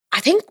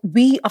think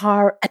we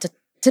are at a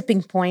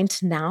tipping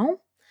point now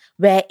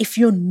where if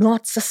you're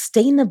not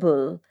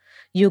sustainable,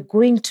 you're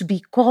going to be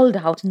called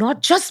out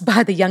not just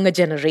by the younger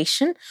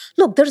generation.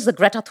 Look, there's a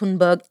Greta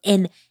Thunberg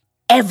in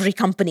every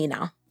company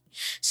now.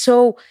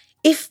 So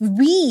if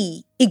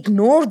we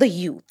ignore the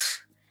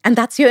youth, and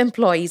that's your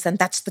employees, and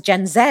that's the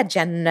Gen Z,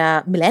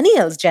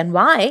 Millennials, Gen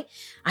Y,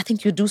 I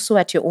think you do so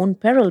at your own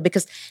peril,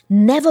 because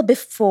never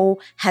before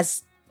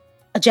has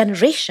a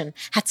generation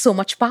had so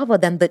much power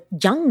than the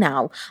young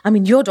now. I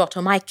mean, your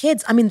daughter, my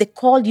kids, I mean, they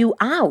call you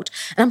out.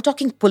 And I'm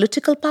talking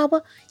political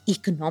power,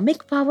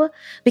 economic power,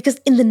 because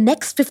in the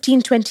next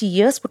 15, 20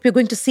 years, what we're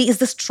going to see is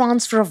this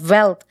transfer of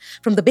wealth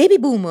from the baby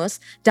boomers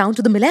down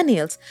to the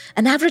millennials.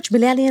 An average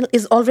millennial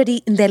is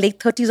already in their late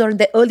 30s or in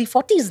their early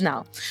 40s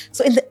now.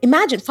 So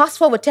imagine, fast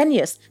forward 10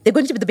 years, they're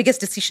going to be the biggest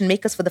decision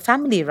makers for the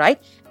family,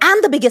 right?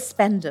 And the biggest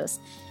spenders.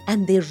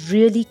 And they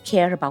really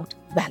care about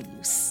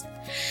values.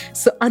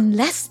 So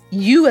unless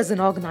you as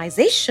an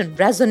organization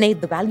resonate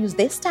the values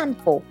they stand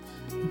for,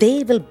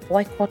 they will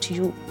boycott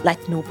you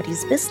like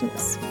nobody's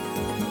business.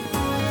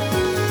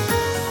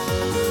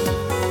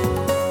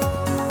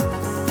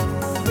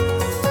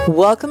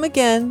 Welcome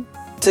again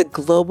to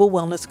Global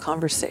Wellness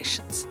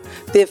Conversations,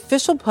 the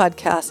official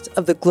podcast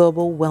of the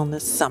Global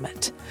Wellness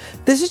Summit.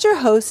 This is your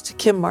host,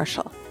 Kim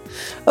Marshall.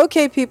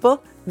 Okay,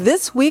 people,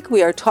 this week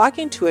we are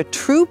talking to a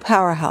true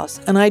powerhouse,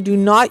 and I do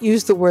not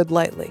use the word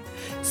lightly.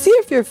 See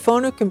if your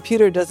phone or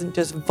computer doesn't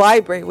just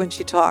vibrate when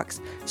she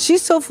talks.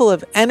 She's so full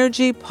of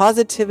energy,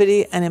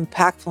 positivity, and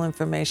impactful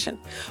information.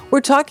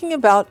 We're talking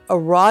about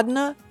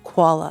Aradhana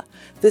Kwala,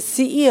 the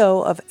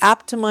CEO of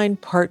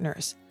Aptimind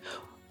Partners,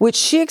 which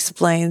she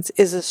explains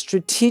is a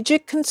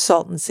strategic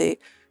consultancy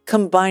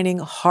combining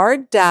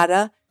hard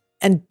data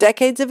and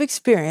decades of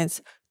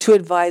experience to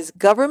advise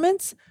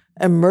governments,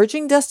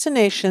 emerging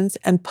destinations,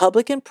 and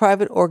public and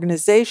private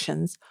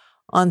organizations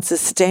on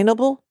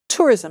sustainable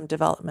tourism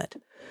development.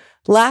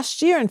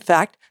 Last year, in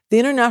fact, the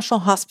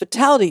International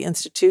Hospitality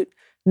Institute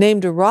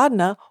named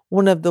Aradhana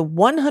one of the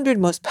 100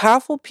 most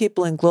powerful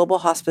people in global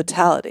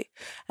hospitality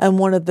and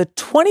one of the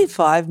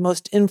 25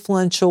 most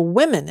influential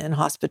women in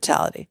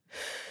hospitality.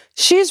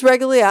 She is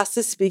regularly asked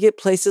to speak at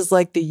places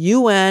like the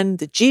UN,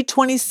 the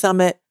G20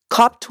 Summit,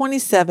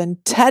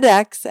 COP27,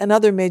 TEDx, and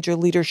other major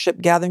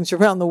leadership gatherings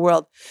around the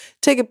world.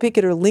 Take a peek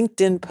at her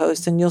LinkedIn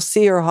post and you'll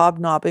see her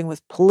hobnobbing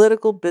with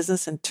political,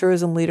 business, and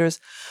tourism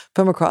leaders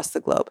from across the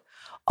globe.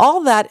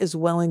 All that is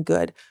well and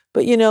good,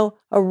 but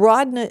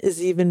Aradhana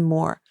is even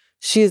more.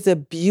 She is a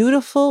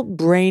beautiful,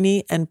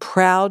 brainy, and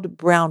proud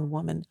brown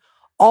woman,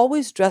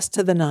 always dressed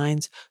to the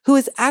nines, who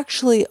is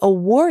actually a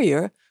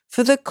warrior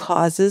for the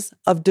causes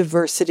of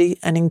diversity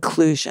and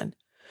inclusion.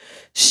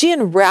 She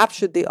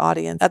enraptured the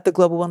audience at the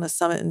Global Wellness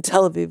Summit in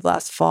Tel Aviv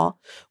last fall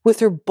with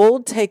her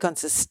bold take on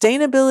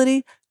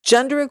sustainability,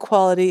 gender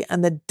equality,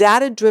 and the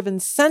data-driven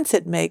sense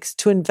it makes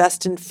to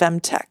invest in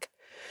femtech.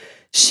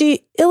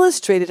 She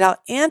illustrated how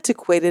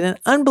antiquated and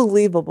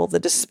unbelievable the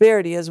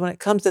disparity is when it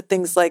comes to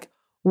things like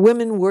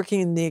women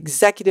working in the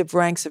executive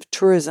ranks of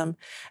tourism,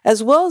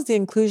 as well as the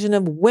inclusion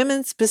of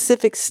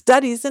women-specific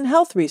studies in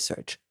health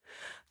research.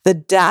 The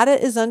data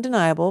is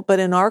undeniable, but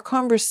in our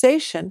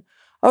conversation,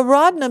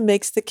 Aradhana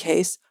makes the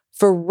case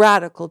for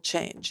radical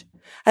change.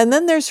 And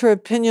then there's her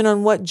opinion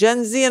on what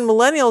Gen Z and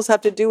millennials have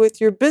to do with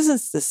your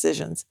business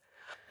decisions.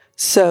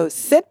 So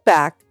sit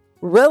back,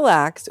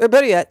 relax, or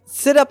better yet,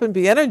 sit up and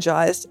be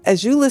energized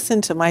as you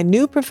listen to my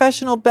new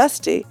professional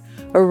bestie,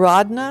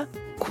 Aradhana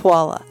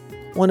Kwala,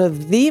 one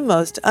of the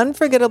most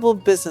unforgettable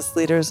business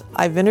leaders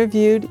I've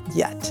interviewed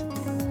yet.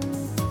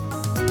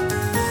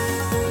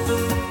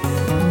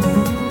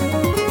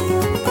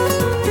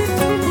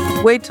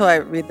 Wait till I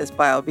read this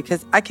bio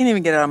because I can't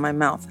even get it out of my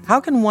mouth. How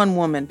can one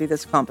woman be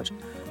this accomplished?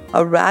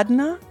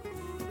 Aradhana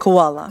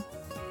Kwala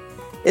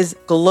is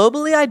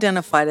globally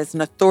identified as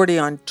an authority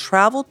on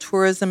travel,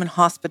 tourism, and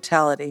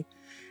hospitality,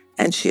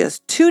 and she has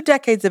 2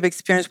 decades of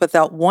experience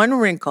without one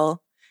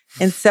wrinkle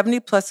in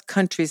 70-plus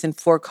countries in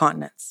 4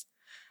 continents.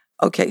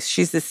 Okay,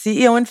 she's the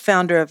CEO and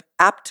founder of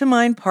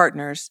Aptimind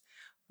Partners,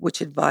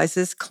 which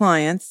advises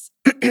clients,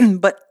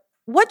 but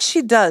what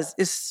she does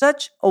is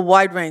such a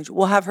wide range.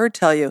 We'll have her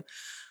tell you.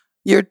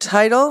 The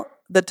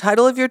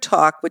title of your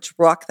talk, which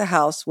rocked the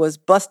house, was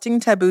Busting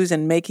Taboos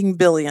and Making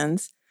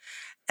Billions.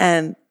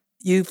 And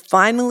you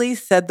finally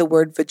said the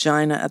word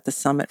vagina at the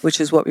summit,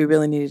 which is what we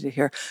really needed to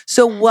hear.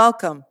 So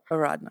welcome,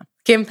 Aradhana.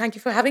 Kim, thank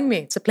you for having me.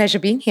 It's a pleasure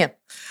being here.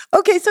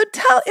 Okay, so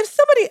if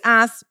somebody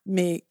asks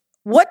me,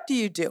 what do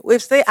you do?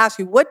 If they ask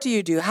you, what do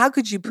you do? How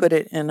could you put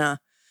it in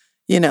a,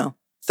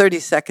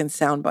 30-second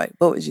soundbite?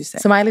 What would you say?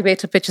 So my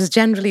elevator pitch is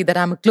generally that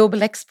I'm a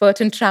global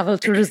expert in travel,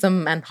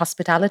 tourism, and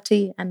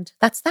hospitality, and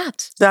that's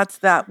that. That's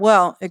that.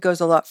 Well, it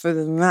goes a lot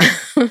further than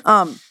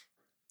that.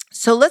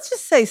 So let's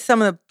just say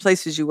some of the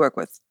places you work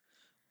with.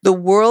 The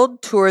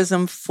World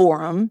Tourism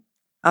Forum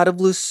out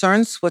of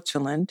Lucerne,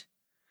 Switzerland.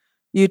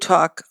 You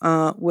talk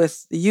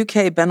with the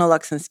UK,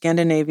 Benelux, and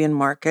Scandinavian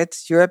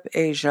markets, Europe,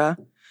 Asia.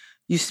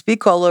 You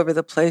speak all over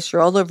the place.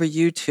 You're all over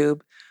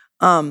YouTube.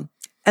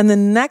 And the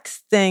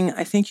next thing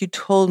I think you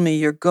told me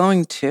you're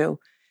going to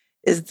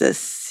is the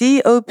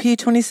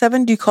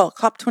COP27. Do you call it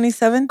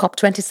COP27?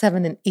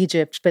 COP27 in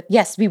Egypt. But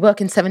yes, we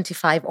work in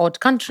 75 odd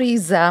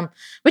countries,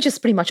 which is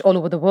pretty much all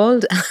over the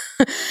world.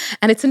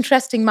 And it's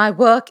interesting. My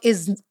work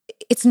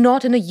it's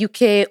not in a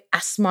UK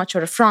as much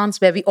or a France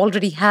where we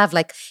already have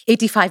like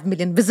 85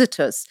 million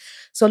visitors.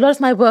 So a lot of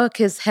my work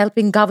is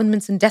helping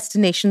governments and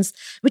destinations,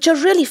 which are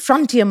really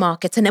frontier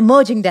markets and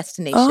emerging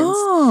destinations.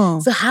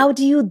 Oh. So how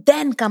do you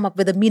then come up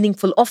with a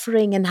meaningful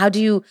offering, and how do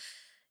you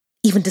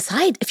even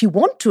decide if you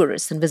want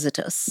tourists and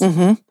visitors?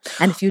 Mm-hmm.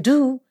 And if you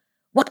do,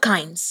 what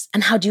kinds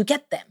and how do you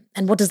get them?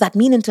 And what does that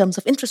mean in terms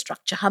of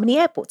infrastructure? How many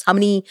airports? How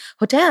many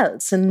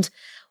hotels? And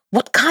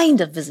what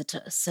kind of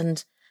visitors?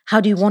 And how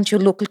do you want your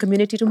local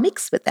community to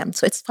mix with them?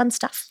 So it's fun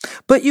stuff.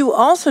 But you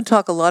also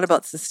talk a lot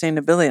about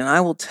sustainability. And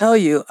I will tell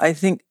you, I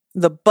think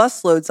the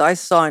busloads I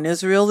saw in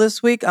Israel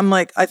this week, I'm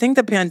like, I think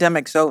the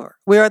pandemic's over.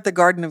 We were at the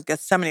Garden of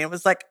Gethsemane. It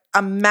was like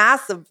a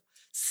massive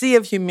sea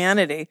of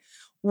humanity.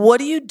 What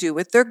do you do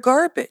with their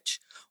garbage?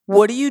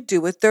 What do you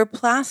do with their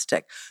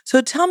plastic?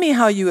 So tell me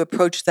how you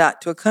approach that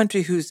to a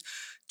country whose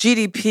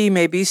GDP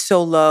may be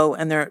so low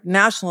and their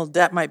national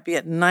debt might be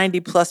at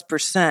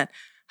 90+%.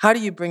 How do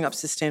you bring up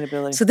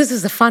sustainability? So this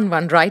is a fun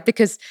one, right?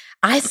 Because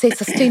I say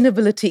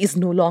sustainability is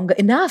no longer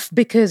enough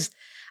because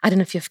I don't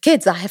know if you have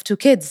kids. I have 2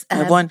 kids. I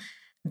have 1.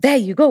 There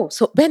you go.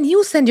 So when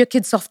you send your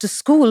kids off to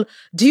school,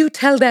 do you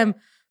tell them,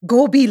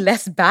 go be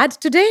less bad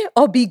today,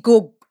 or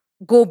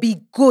go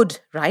be good,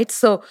 right?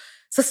 So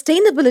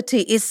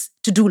sustainability is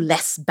to do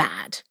less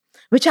bad,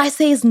 which I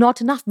say is not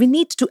enough. We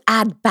need to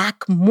add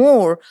back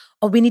more,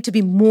 or we need to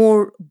be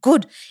more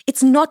good.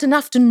 It's not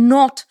enough to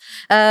not,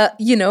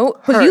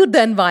 pollute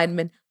the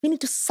environment. We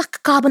need to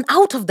suck carbon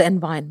out of the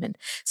environment.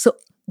 So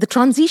the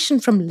transition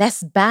from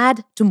less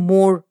bad to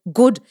more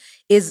good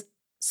is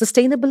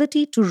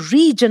sustainability to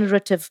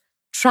regenerative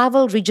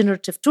travel,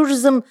 regenerative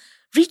tourism,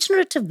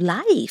 regenerative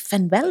life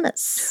and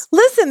wellness.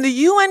 Listen, the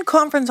UN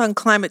Conference on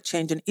Climate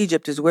Change in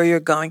Egypt is where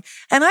you're going.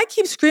 And I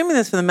keep screaming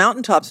this from the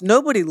mountaintops.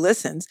 Nobody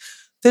listens.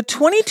 The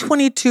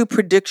 2022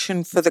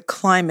 prediction for the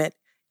climate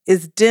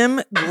is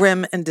dim,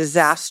 grim, and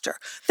disaster.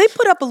 They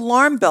put up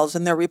alarm bells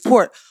in their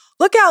report.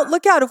 Look out,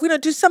 look out. If we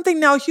don't do something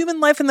now, human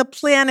life on the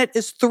planet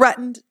is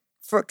threatened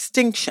for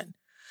extinction.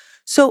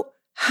 So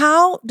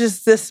how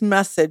does this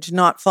message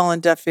not fall on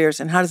deaf ears,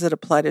 and how does it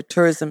apply to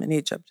tourism in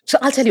Egypt? So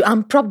I'll tell you,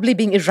 I'm probably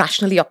being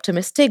irrationally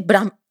optimistic,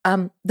 but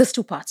there's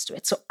 2 parts to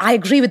it. So I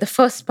agree with the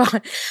first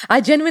part.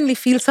 I genuinely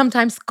feel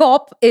sometimes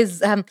COP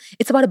is,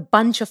 it's about a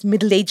bunch of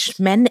middle-aged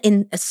men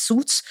in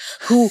suits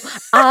who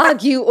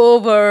argue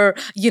over,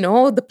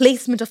 the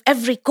placement of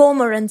every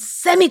comma and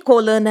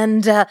semicolon.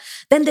 And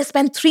then they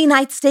spend 3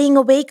 nights staying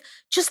awake,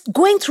 just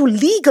going through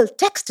legal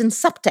text and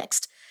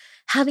subtext.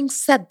 Having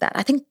said that,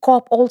 I think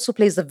COP also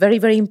plays a very,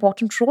 very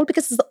important role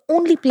because it's the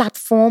only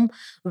platform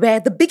where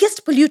the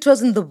biggest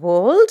polluters in the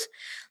world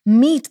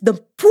meet the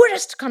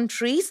poorest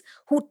countries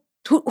who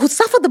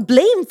suffer the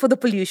blame for the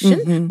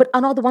pollution, but are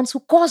not the ones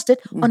who caused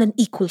it on an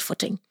equal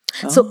footing.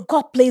 Oh. So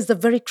COP plays a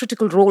very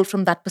critical role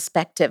from that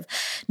perspective.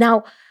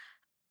 Now,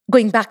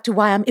 going back to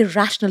why I'm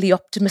irrationally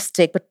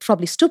optimistic, but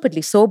probably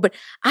stupidly so, but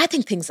I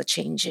think things are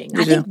changing.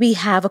 I think we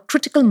have a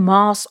critical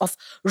mass of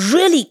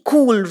really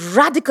cool,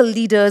 radical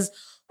leaders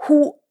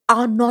who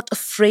are not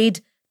afraid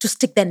to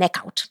stick their neck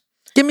out.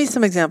 Give me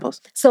some examples.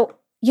 So,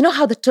 you know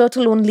how the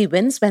turtle only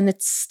wins when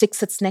it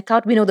sticks its neck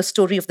out? We know the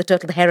story of the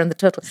turtle, the hare and the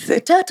turtle. The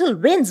turtle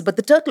wins, but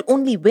the turtle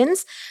only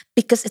wins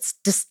because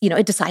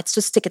it decides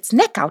to stick its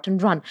neck out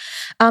and run.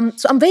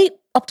 So I'm very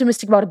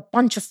optimistic about a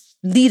bunch of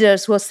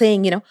leaders who are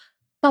saying,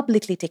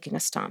 publicly taking a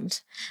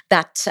stand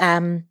that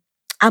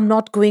I'm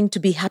not going to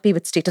be happy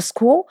with status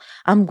quo.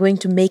 I'm going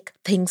to make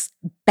things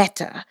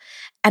better.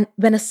 And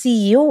when a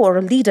CEO or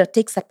a leader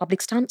takes that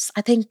public stance,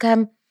 I think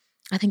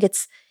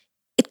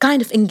it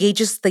kind of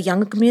engages the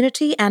younger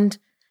community and,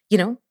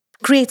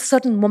 creates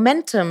certain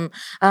momentum,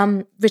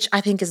 which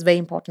I think is very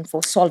important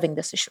for solving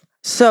this issue.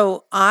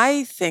 So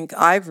I think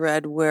I've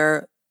read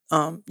where,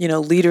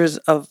 leaders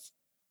of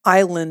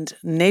island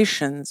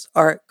nations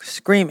are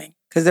screaming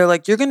because they're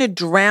like, you're going to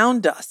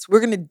drown us.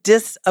 We're going to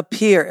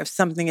disappear if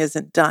something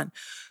isn't done.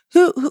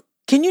 Who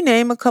can you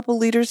name a couple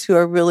leaders who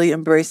are really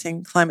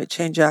embracing climate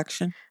change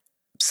action?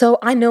 So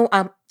I know,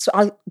 so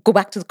I'll go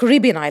back to the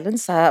Caribbean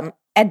islands.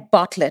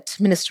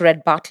 Minister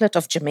Ed Bartlett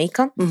of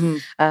Jamaica,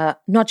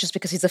 not just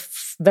because he's a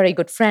very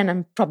good friend,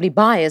 I'm probably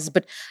biased,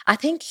 but I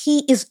think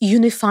he is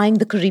unifying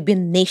the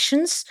Caribbean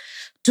nations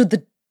to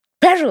the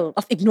peril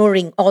of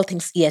ignoring all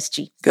things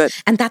ESG. Good.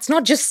 And that's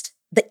not just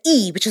the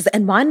E, which is the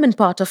environment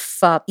part of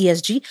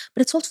ESG,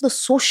 but it's also the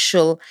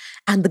social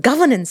and the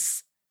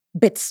governance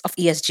bits of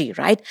ESG,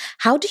 right?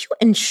 How do you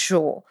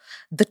ensure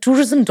the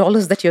tourism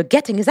dollars that you're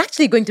getting is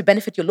actually going to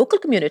benefit your local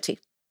community?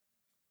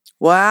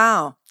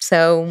 Wow.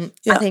 So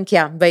I think,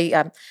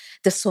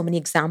 there's so many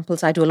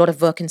examples. I do a lot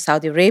of work in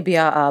Saudi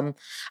Arabia.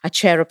 I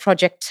chair a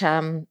project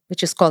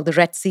which is called the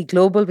Red Sea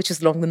Global, which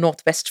is along the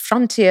Northwest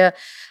Frontier.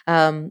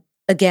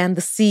 Again,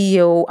 the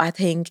CEO, I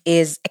think,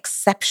 is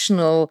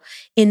exceptional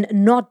in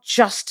not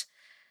just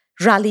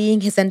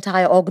rallying his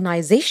entire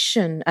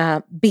organization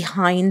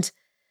behind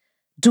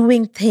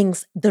doing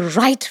things the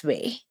right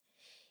way,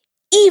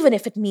 even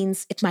if it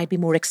means it might be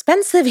more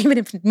expensive, even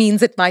if it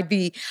means it might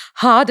be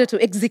harder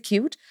to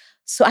execute.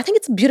 So I think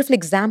it's a beautiful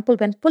example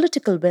when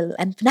political will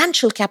and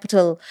financial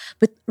capital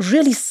with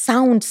really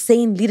sound,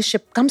 sane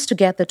leadership comes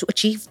together to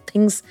achieve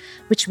things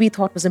which we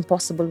thought was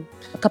impossible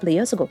a couple of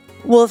years ago.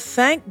 Well,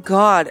 thank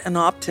God an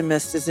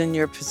optimist is in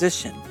your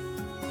position.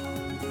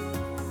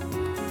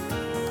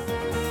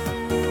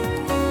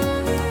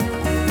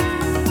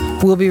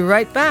 We'll be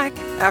right back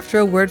after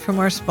a word from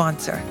our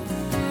sponsor.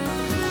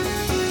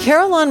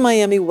 Carillon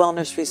Miami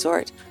Wellness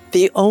Resort,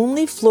 the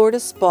only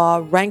Florida spa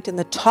ranked in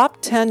the top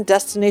 10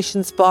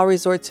 destination spa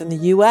resorts in the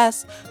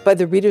U.S. by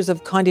the readers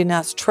of Condé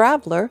Nast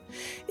Traveler,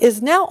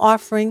 is now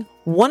offering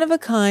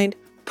one-of-a-kind,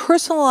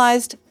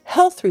 personalized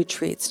health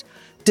retreats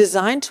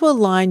designed to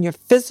align your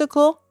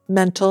physical,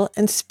 mental,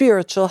 and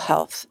spiritual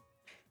health.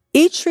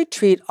 Each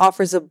retreat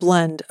offers a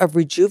blend of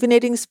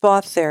rejuvenating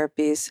spa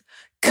therapies,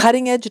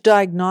 cutting-edge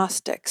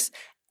diagnostics,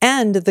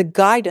 and the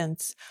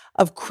guidance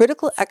of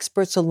critical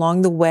experts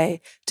along the way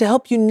to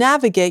help you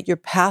navigate your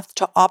path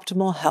to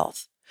optimal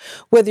health.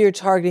 Whether you're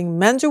targeting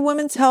men's or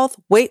women's health,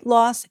 weight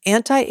loss,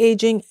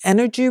 anti-aging,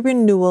 energy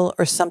renewal,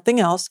 or something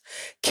else,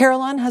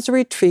 Carillon has a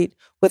retreat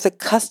with a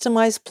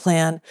customized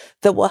plan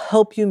that will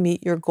help you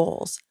meet your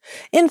goals.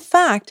 In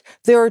fact,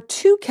 there are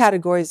 2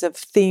 categories of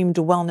themed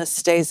wellness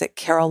stays at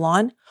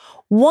Carillon.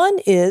 One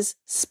is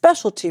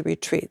specialty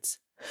retreats.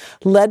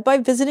 Led by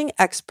visiting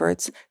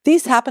experts,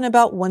 these happen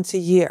about once a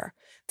year.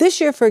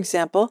 This year, for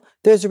example,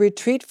 there's a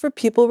retreat for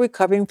people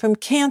recovering from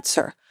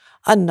cancer,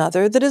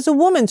 another that is a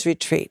woman's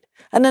retreat,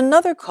 and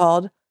another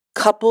called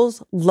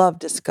Couples Love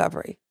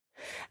Discovery.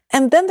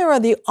 And then there are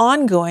the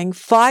ongoing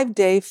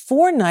 5-day,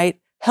 4-night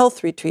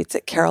health retreats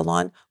at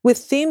Carillon with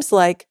themes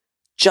like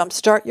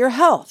Jumpstart Your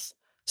Health,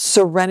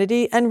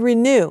 Serenity and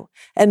Renew,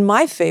 and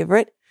my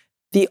favorite,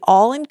 the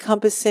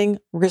all-encompassing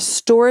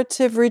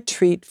Restorative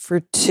Retreat for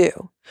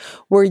 2,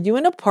 where you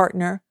and a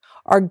partner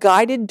are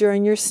guided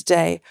during your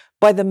stay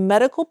by the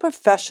medical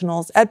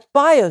professionals at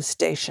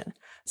BioStation,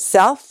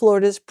 South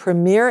Florida's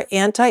premier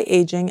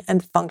anti-aging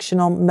and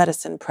functional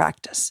medicine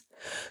practice.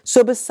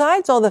 So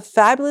besides all the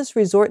fabulous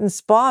resort and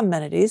spa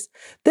amenities,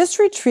 this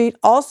retreat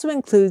also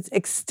includes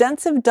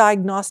extensive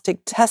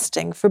diagnostic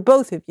testing for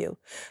both of you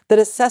that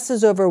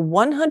assesses over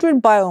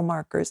 100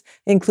 biomarkers,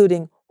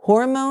 including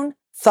hormone,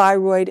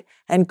 thyroid,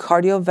 and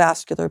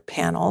cardiovascular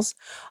panels,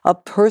 a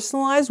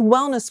personalized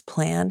wellness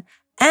plan,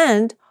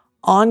 and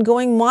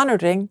ongoing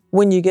monitoring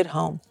when you get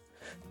home.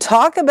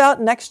 Talk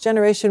about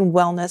next-generation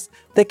wellness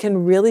that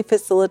can really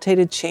facilitate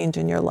a change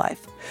in your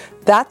life.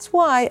 That's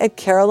why at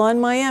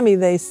Carillon Miami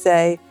they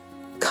say,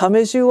 come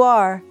as you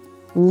are,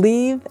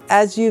 leave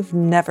as you've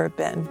never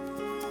been.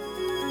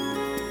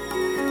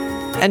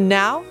 And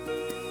now,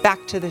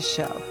 back to the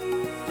show.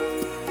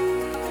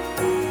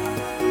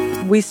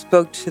 We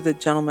spoke to the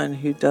gentleman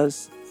who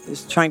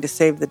is trying to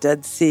save the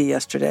Dead Sea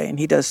yesterday, and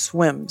he does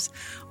swims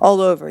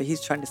all over.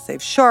 He's trying to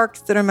save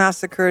sharks that are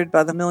massacred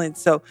by the millions.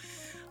 So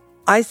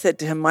I said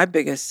to him, my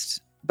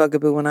biggest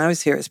bugaboo when I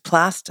was here is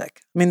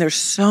plastic. I mean, there's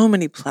so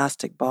many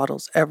plastic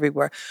bottles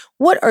everywhere.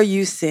 What are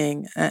you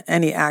seeing,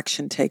 any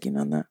action taking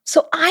on that?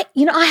 So I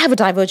have a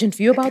divergent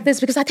view about this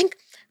because I think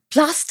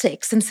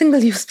plastics and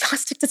single-use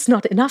plastics, it's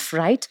not enough,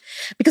 right?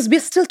 Because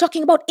we're still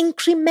talking about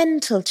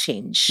incremental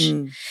change.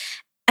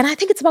 And I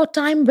think it's about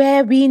time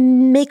where we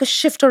make a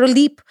shift or a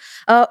leap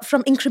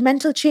from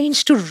incremental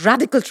change to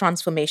radical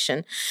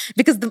transformation.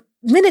 Because the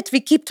minute we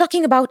keep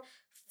talking about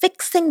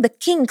fixing the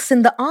kinks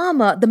in the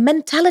armor, the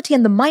mentality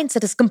and the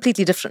mindset is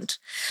completely different.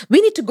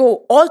 We need to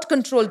go Alt,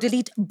 Control,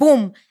 Delete,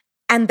 boom,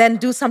 and then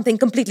do something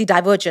completely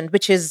divergent,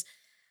 which is,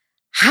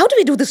 how do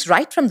we do this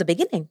right from the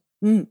beginning?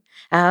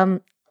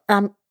 I'm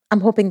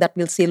hoping that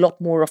we'll see a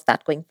lot more of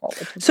that going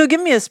forward. So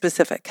give me a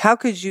specific. How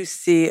could you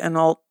see an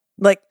alt,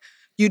 like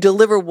you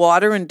deliver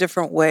water in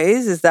different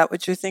ways? Is that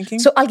what you're thinking?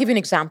 So I'll give you an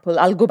example.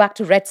 I'll go back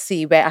to Red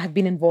Sea, where I have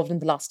been involved in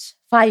the last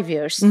 5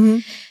 years. Mm-hmm.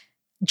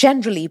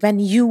 Generally, when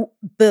you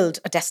build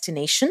a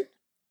destination,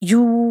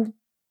 you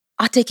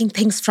are taking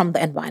things from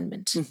the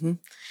environment. Mm-hmm.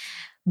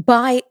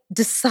 By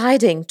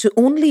deciding to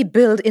only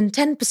build in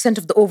 10%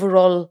 of the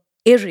overall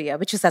area,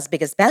 which is as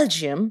big as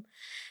Belgium,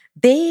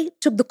 they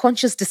took the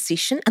conscious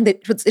decision, and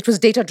it was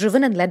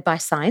data-driven and led by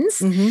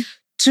science,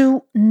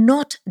 to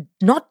not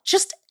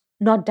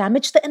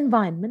damage the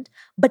environment,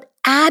 but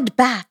add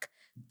back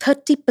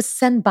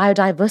 30%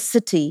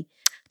 biodiversity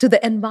to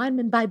the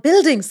environment by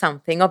building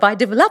something or by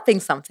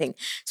developing something.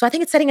 So I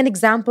think it's setting an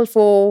example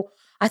for,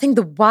 I think,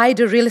 the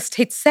wider real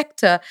estate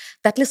sector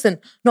that, listen,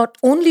 not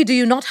only do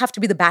you not have to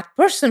be the bad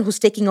person who's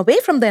taking away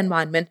from the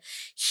environment,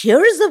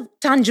 here is a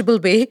tangible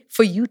way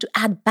for you to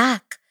add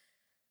back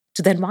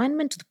to the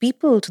environment, to the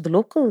people, to the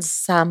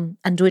locals, and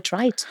do it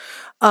right.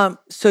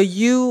 So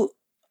you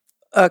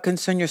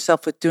concern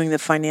yourself with doing the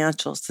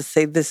financials to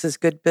say this is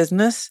good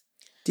business?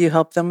 Do you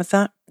help them with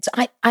that?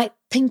 I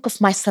think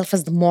of myself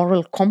as the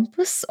moral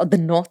compass or the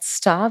North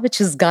Star, which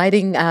is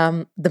guiding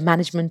the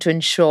management to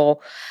ensure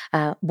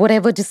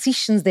whatever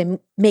decisions they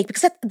make.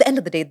 Because at the end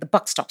of the day, the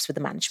buck stops with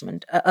the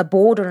management. A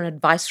board or an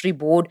advisory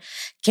board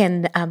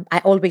can, I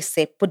always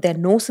say, put their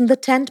nose in the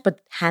tent,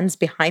 but hands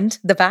behind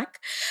the back.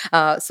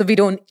 So we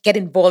don't get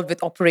involved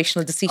with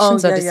operational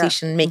decisions or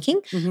decision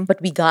making,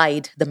 but we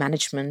guide the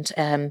management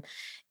and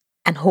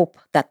hope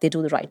that they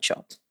do the right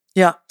job.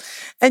 Yeah.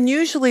 And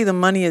usually the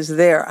money is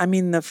there. I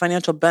mean, the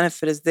financial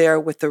benefit is there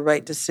with the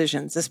right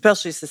decisions,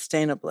 especially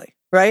sustainably,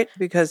 right?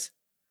 Because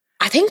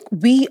I think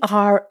we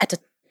are at a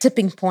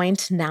tipping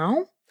point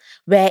now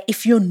where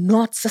if you're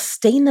not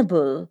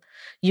sustainable,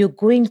 you're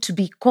going to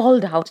be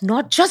called out,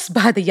 not just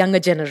by the younger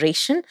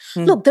generation.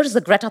 Look, there's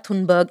a Greta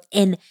Thunberg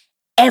in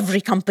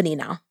every company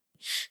now.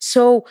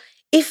 So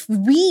if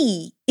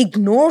we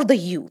ignore the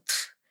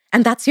youth,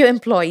 and that's your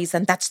employees,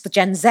 and that's the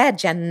Gen Z,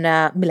 Gen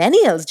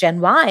Millennials,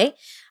 Gen Y,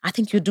 I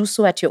think you do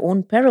so at your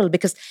own peril,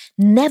 because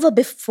never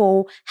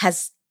before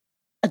has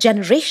a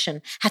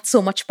generation had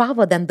so much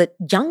power than the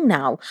young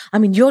now. I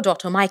mean, your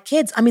daughter, my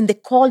kids, I mean, they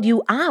call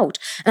you out.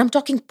 And I'm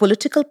talking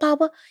political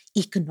power,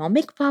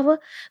 economic power,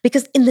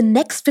 because in the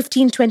next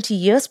 15, 20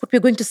 years, what we're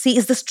going to see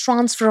is this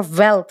transfer of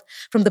wealth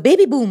from the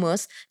baby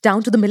boomers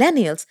down to the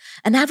millennials.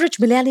 An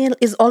average millennial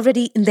is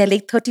already in their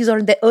late 30s or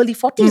in their early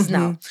 40s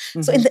now.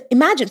 So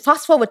imagine,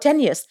 fast forward 10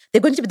 years, they're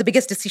going to be the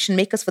biggest decision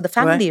makers for the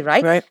family,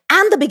 right?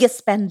 And the biggest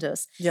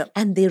spenders.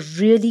 And they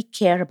really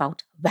care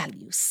about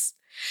values.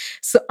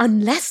 So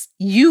unless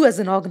you as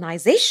an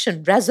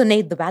organization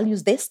resonate the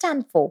values they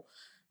stand for,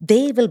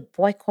 they will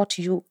boycott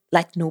you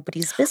like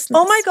nobody's business.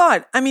 Oh my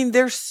God. I mean,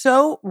 they're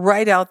so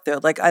right out there.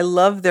 Like, I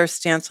love their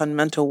stance on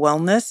mental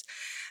wellness.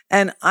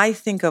 And I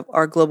think of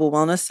our Global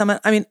Wellness Summit.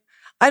 I mean,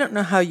 I don't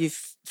know how you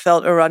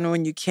felt, Aradhana,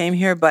 when you came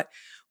here, but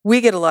we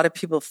get a lot of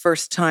people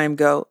first time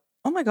go,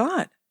 oh my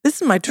God, this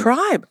is my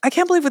tribe. I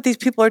can't believe what these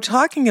people are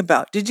talking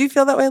about. Did you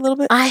feel that way a little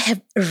bit? I have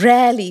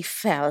rarely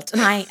felt,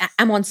 and I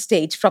am on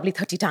stage probably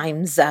 30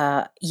 times,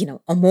 or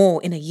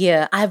more in a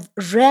year. I've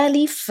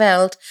rarely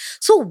felt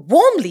so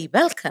warmly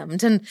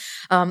welcomed. And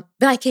when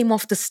I came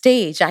off the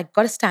stage, I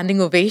got a standing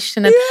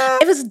ovation, and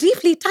it was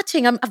deeply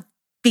touching. I've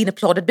been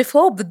applauded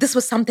before, but this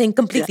was something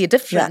completely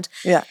different.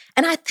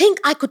 And I think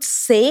I could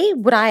say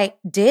what I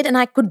did, and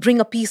I could bring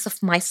a piece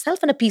of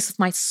myself and a piece of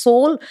my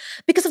soul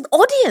because of the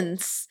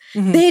audience.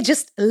 They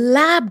just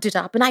lapped it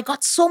up, and I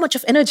got so much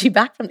of energy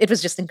back from it. It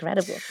was just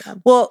incredible.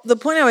 Well, the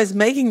point I was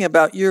making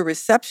about your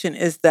reception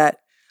is that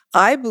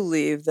I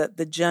believe that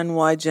the Gen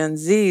Y, Gen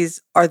Zs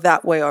are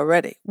that way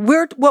already.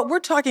 What we're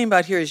talking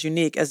about here is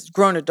unique as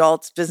grown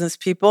adults, business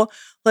people.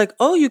 Like,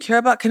 oh, you care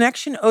about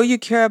connection? Oh, you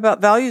care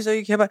about values? Oh,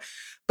 you care about...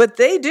 But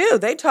they do.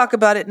 They talk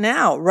about it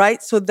now,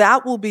 right? So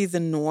that will be the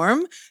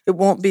norm. It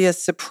won't be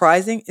as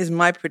surprising, is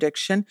my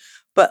prediction.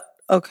 But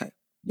okay,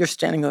 your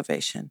standing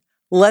ovation.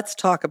 Let's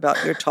talk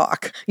about your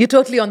talk. You're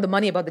totally on the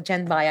money about the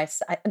Gen Y.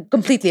 I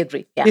completely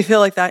agree. Yeah. You feel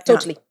like that?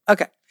 Totally. Yeah.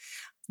 Okay.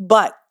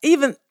 But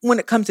even when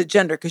it comes to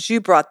gender, because you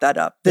brought that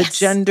up, the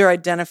gender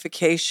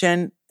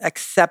identification,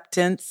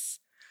 acceptance,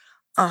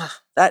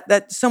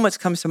 that so much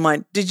comes to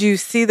mind. Did you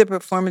see the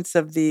performance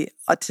of the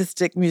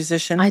autistic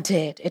musician? I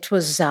did. It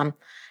was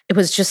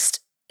just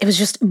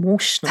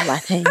emotional, I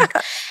think.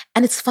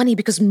 And it's funny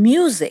because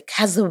music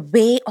has a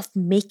way of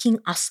making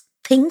us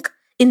think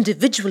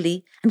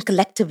individually and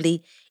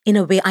collectively in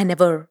a way I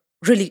never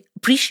really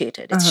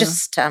appreciated. It's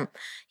just,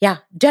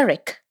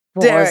 Derek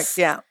was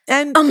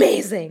and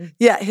amazing.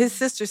 Yeah, his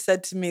sister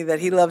said to me that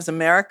he loves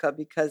America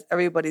because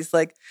everybody's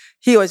like,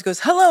 he always goes,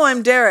 hello,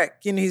 I'm Derek.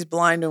 You know, he's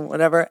blind and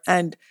whatever.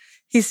 And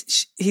he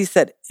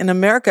said, in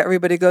America,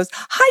 everybody goes,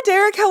 hi,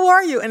 Derek, how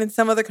are you? And in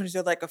some other countries,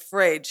 they're like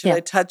afraid. Should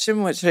I touch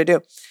him? What should I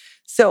do?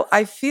 So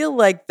I feel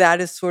like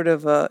that is sort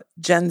of a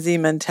Gen Z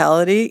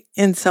mentality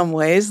in some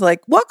ways.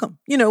 Like, welcome.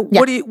 You know,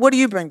 what do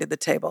you bring to the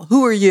table?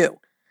 Who are you?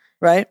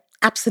 Right?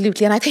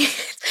 Absolutely. And I think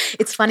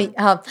it's funny.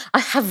 I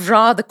have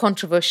rather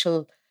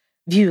controversial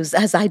views,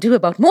 as I do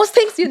about most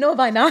things you know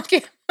by now.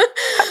 Good.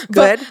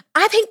 But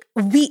I think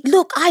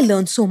I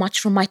learned so much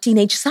from my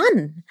teenage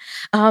son.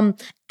 And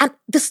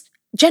this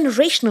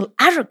generational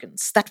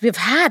arrogance that we've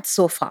had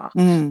so far,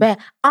 where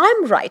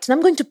I'm right and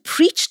I'm going to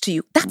preach to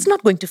you, that's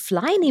not going to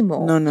fly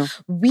anymore. No.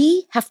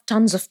 We have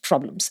tons of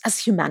problems as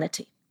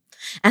humanity.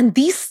 And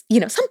these,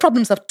 some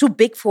problems are too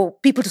big for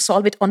people to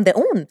solve it on their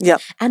own.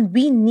 And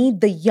we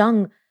need the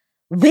young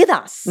with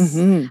us.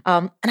 And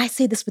I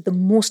say this with the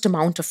most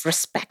amount of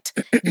respect.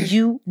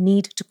 You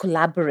need to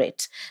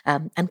collaborate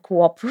and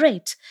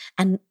cooperate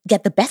and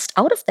get the best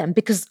out of them,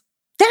 because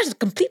there's a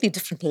completely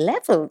different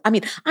level. I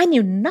mean, I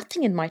knew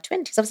nothing in my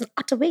 20s. I was an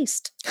utter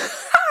waste.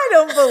 I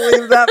don't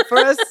believe that for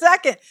a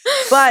second.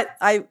 But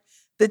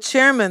the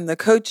chairman, the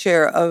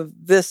co-chair of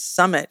this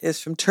summit is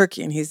from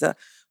Turkey, and he's a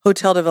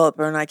hotel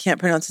developer, and I can't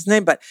pronounce his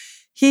name, but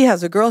he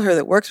has a girl here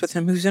that works with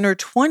him who's in her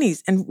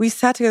 20s, and we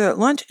sat together at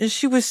lunch, and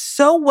she was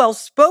so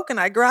well-spoken.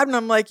 I grabbed him,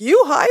 I'm like,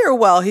 you hire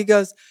well. He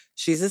goes,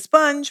 she's a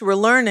sponge. We're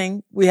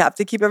learning. We have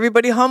to keep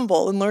everybody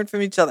humble and learn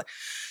from each other.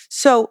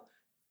 So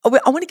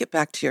I want to get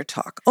back to your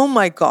talk. Oh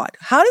my God.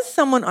 How does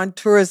someone on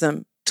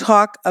tourism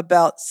talk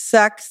about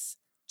sex,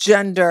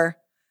 gender,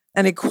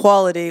 and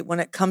equality when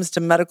it comes to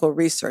medical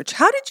research?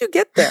 How did you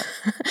get there?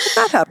 How did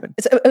that happen?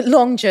 It's a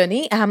long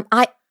journey.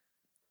 I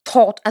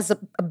thought as a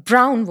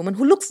brown woman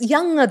who looks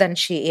younger than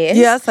she is.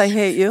 Yes, I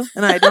hate you.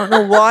 And I don't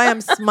know why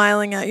I'm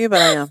smiling at you, but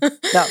I am.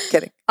 No,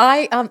 kidding.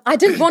 I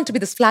didn't want to be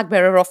this flag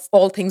bearer of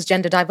all things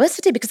gender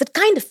diversity because it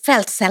kind of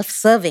felt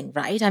self-serving,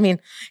 right? I mean,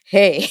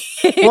 hey.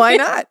 Why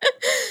not?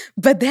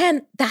 But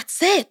then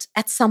that's it.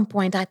 At some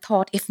point I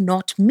thought, if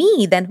not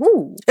me, then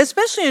who?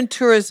 Especially in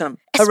tourism,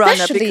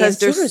 Arana, because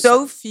there's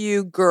so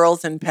few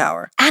girls in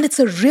power. And it's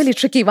a really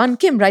tricky one,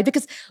 Kim, right?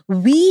 Because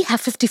we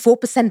have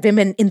 54%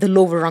 women in the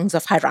lower rungs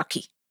of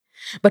hierarchy.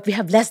 But we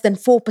have less than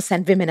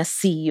 4% women as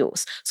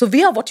CEOs. So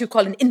we are what you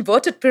call an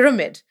inverted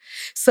pyramid.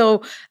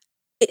 So,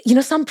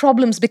 some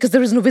problems, because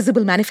there is no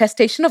visible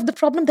manifestation of the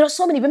problem. There are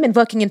so many women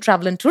working in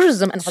travel and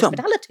tourism and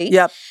hospitality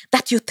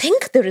that you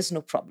think there is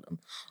no problem.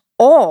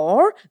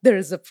 Or there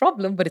is a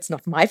problem, but it's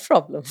not my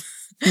problem,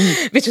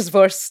 which is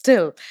worse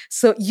still.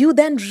 So you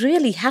then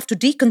really have to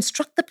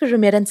deconstruct the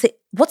pyramid and say,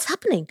 what's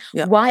happening?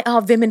 Yeah. Why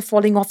are women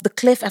falling off the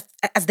cliff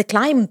as they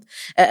climb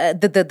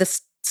the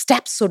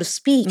steps, so to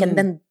speak? And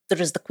then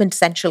there is the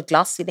quintessential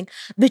glass ceiling,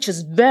 which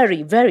is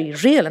very, very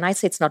real. And I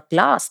say it's not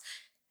glass.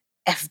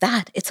 F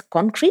that, it's a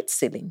concrete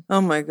ceiling.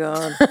 Oh my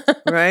God,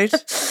 right?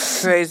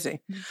 Crazy.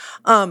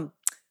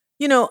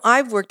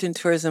 I've worked in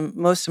tourism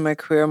most of my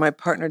career. My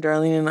partner,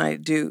 Darlene, and I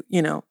do,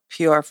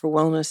 PR for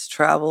wellness,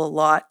 travel a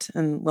lot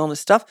and wellness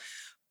stuff.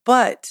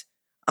 But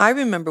I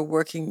remember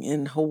working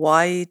in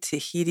Hawaii,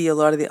 Tahiti, a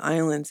lot of the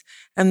islands,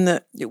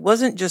 and it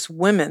wasn't just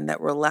women that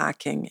were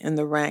lacking in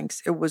the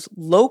ranks. It was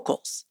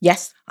locals.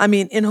 Yes. I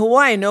mean, in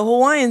Hawaii, no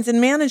Hawaiians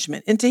in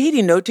management. In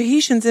Tahiti, no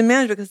Tahitians in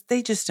management because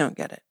they just don't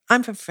get it.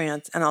 I'm from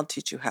France and I'll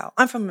teach you how.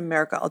 I'm from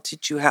America, I'll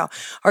teach you how.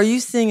 Are you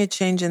seeing a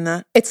change in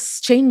that?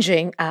 It's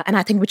changing. And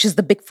I think which is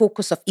the big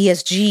focus of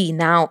ESG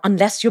now.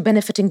 Unless you're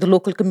benefiting the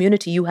local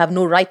community, you have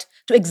no right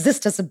to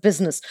exist as a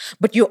business.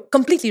 But you're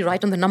completely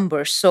right on the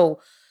numbers.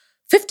 So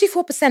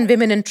 54%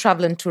 women in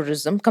travel and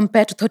tourism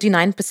compared to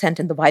 39%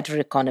 in the wider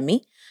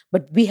economy.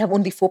 But we have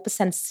only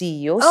 4%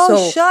 CEOs. Oh,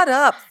 so shut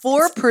up.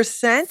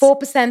 4%?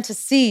 4% is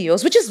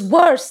CEOs, which is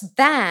worse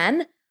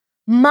than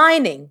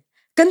mining,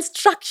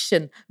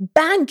 construction,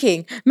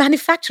 banking,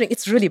 manufacturing.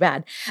 It's really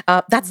bad.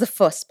 That's the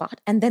first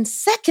part. And then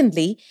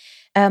secondly,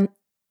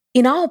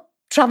 in our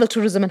travel,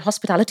 tourism and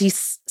hospitality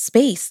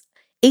space,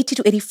 80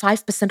 to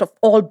 85% of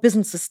all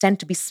businesses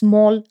tend to be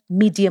small,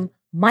 medium,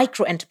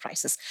 micro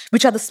enterprises,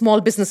 which are the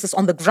small businesses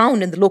on the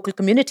ground in the local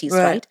communities,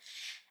 right?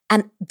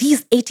 And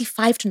these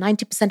 85 to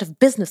 90% of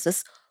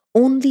businesses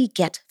only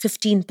get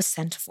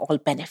 15% of all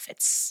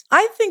benefits.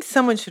 I think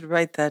someone should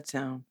write that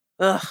down.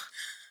 Ugh.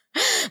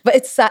 But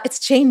it's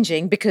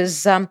changing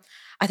because I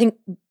think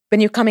when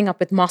you're coming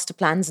up with master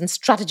plans and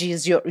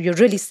strategies, you're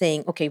really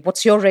saying, okay,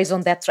 what's your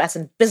raison d'etre as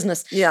in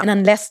business? Yeah. And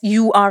unless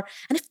you are,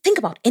 and if think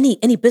about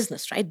any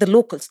business, right? The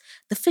locals,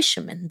 the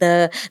fishermen,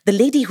 the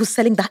lady who's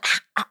selling the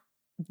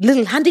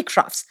little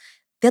handicrafts,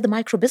 they're the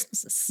micro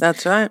businesses.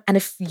 That's right. And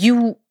if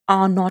you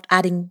are not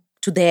adding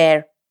to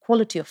their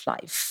quality of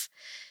life,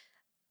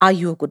 are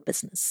you a good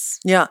business?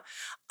 Yeah.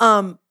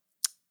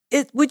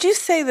 Would you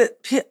say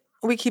that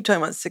we keep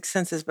talking about Six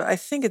Senses, but I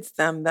think it's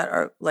them that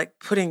are like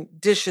putting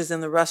dishes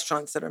in the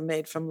restaurants that are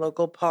made from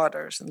local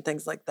potters and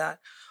things like that.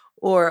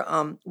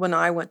 Or when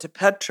I went to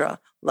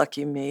Petra,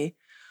 lucky me,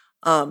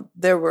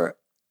 there were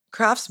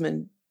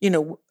craftsmen,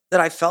 that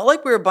I felt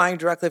like we were buying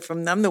directly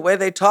from them. The way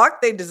they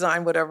talked, they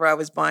designed whatever I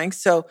was buying.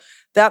 So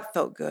that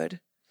felt good.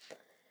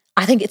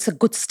 I think it's a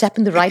good step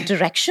in the right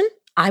direction.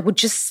 I would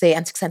just say,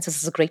 and Six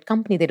Senses is a great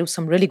company. They do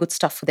some really good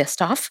stuff for their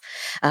staff.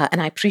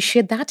 And I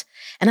appreciate that.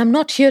 And I'm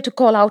not here to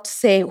call out,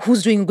 say,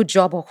 who's doing a good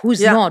job or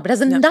who's not. But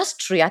as an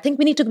industry, I think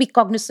we need to be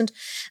cognizant.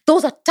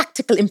 Those are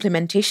tactical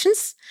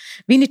implementations.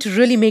 We need to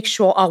really make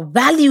sure our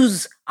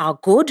values are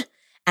good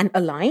and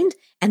aligned.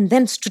 And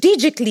then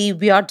strategically,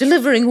 we are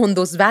delivering on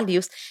those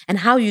values. And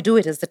how you do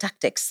it is the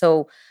tactics.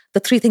 So the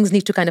three things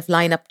need to kind of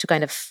line up to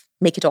kind of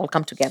make it all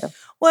come together.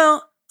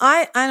 Well,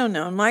 I don't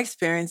know. In my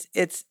experience,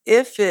 it's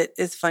if it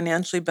is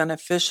financially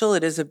beneficial,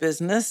 it is a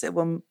business, it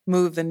will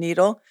move the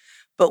needle.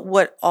 But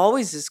what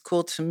always is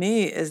cool to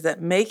me is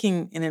that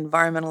making an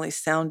environmentally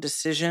sound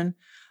decision,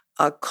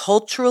 a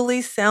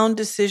culturally sound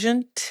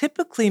decision,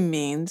 typically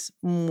means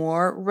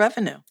more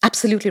revenue.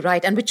 Absolutely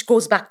right. And which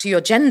goes back to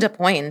your gender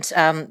point,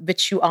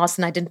 which you asked,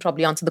 and I didn't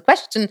probably answer the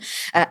question,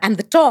 and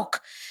the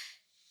talk.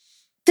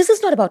 This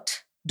is not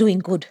about doing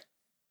good.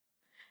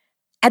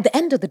 At the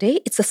end of the day,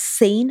 it's a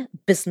sane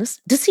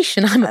business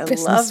decision. I'm a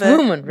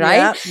businesswoman,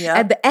 right? Yeah.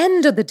 At the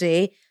end of the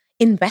day,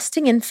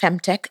 investing in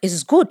femtech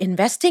is good.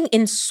 Investing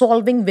in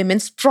solving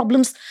women's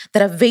problems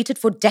that have waited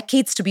for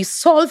decades to be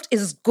solved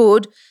is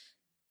good.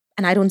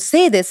 And I don't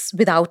say this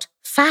without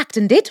fact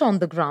and data on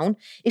the ground.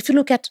 If you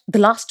look at the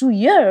last 2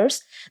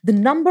 years, the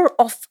number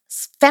of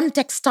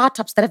femtech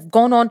startups that have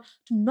gone on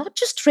to not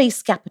just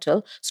raise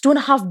capital, it's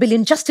 $2.5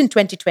 billion just in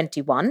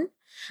 2021,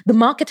 The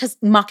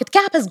market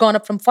cap has gone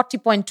up from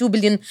 40.2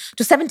 billion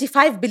to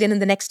 75 billion in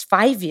the next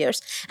 5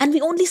 years. And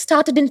we only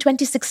started in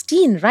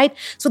 2016, right?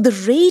 So the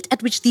rate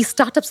at which these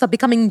startups are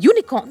becoming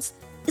unicorns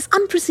is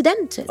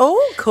unprecedented.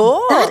 Oh,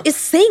 cool. That is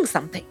saying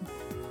something.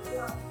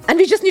 And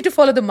we just need to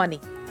follow the money.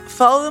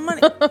 Follow the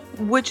money,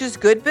 which is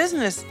good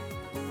business.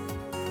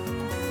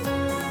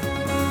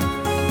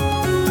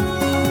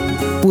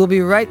 We'll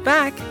be right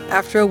back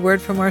after a word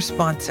from our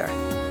sponsor.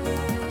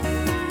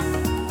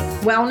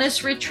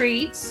 Wellness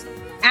retreats.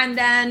 And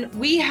then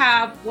we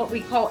have what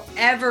we call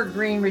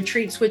evergreen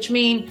retreats, which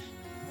mean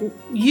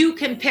you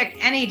can pick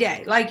any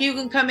day. Like you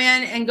can come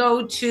in and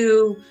go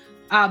to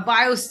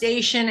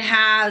BioStation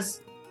has,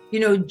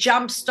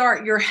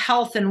 jumpstart your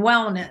health and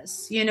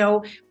wellness,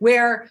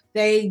 where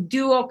they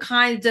do all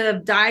kinds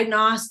of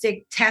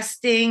diagnostic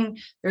testing.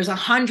 There's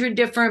 100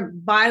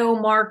 different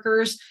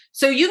biomarkers.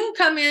 So you can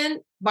come in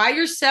by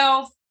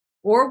yourself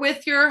or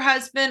with your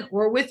husband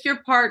or with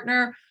your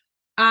partner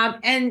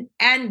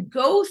and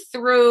go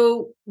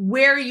through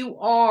where you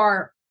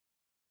are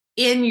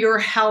in your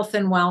health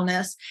and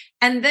wellness.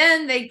 And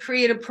then they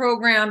create a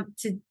program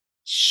to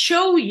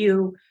show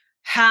you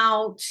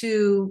how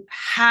to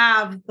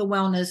have the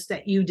wellness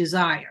that you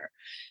desire.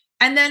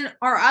 And then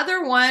our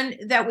other one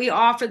that we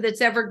offer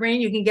that's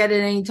evergreen, you can get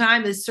at any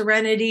time, is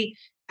Serenity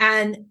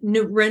and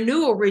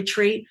Renewal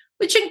Retreat,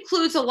 which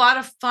includes a lot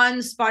of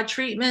fun spa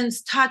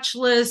treatments,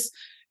 touchless.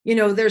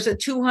 There's a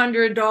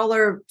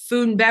 $200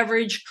 food and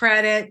beverage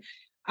credit.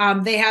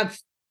 They have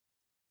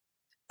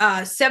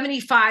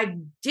 75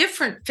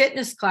 different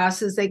fitness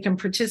classes they can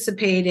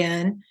participate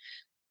in.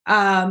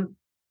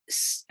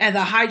 And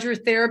the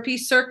hydrotherapy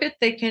circuit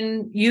they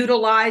can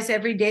utilize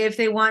every day if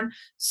they want.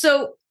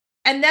 So,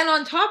 and then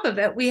on top of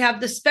it, we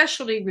have the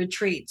specialty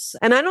retreats.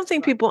 And I don't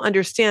think people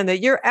understand that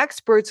your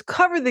experts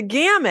cover the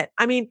gamut.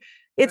 I mean,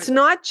 it's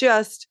not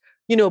just,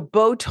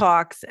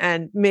 Botox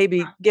and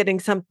maybe getting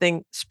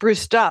something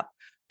spruced up,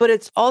 but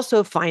it's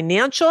also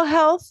financial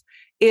health,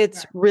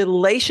 it's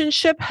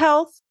relationship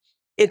health,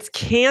 it's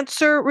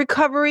cancer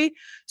recovery.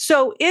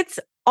 So it's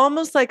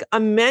almost like a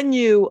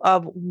menu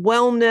of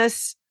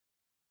wellness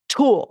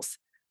tools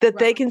that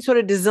they can sort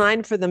of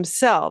design for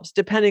themselves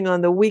depending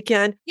on the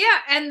weekend. Yeah.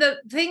 And the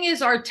thing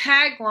is, our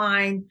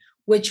tagline,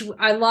 which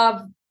I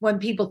love when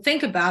people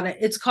think about it,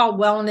 it's called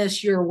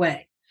Wellness Your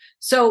Way.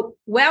 So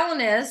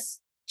wellness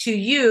to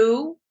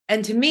you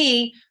and to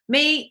me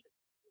may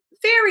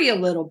vary a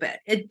little bit.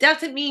 It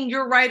doesn't mean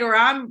you're right or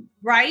I'm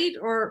right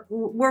or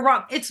we're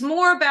wrong. It's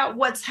more about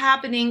what's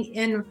happening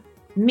in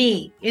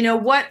me.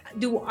 What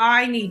do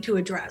I need to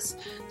address?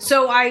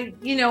 So I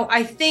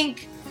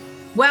think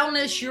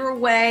Wellness Your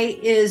Way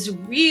is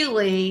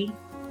really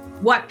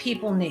what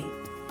people need.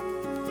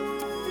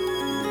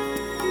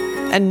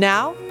 And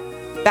now,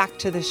 back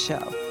to the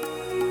show.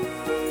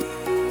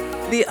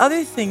 The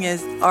other thing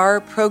is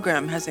our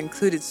program has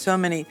included so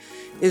many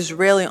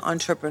Israeli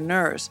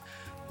entrepreneurs,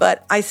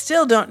 but I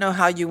still don't know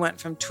how you went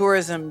from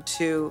tourism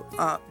to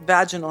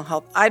vaginal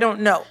health. I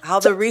don't know how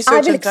the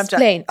research has come to. I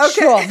will explain.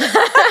 Okay. Sure.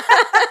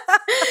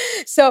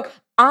 So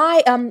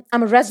I am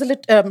a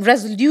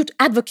resolute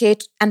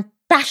advocate and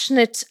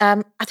passionate,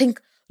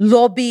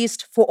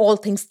 lobbyist for all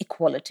things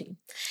equality.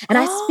 And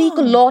I speak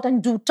a lot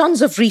and do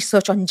tons of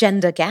research on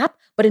gender gap,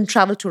 but in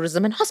travel,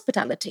 tourism, and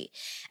hospitality.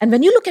 And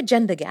when you look at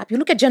gender gap, you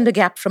look at gender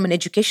gap from an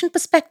education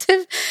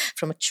perspective,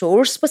 from a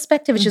chores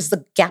perspective, which is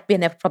the gap we're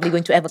never probably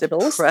going to ever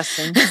close.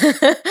 Depressing.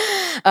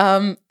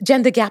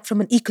 Gender gap from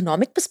an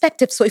economic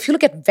perspective. So if you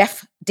look at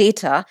WEF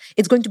data,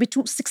 it's going to be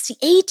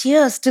 68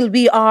 years till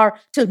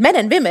men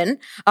and women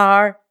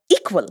are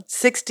equal.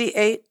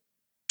 68?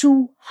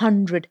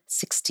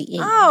 268.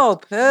 Oh,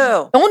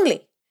 poo.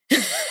 Only.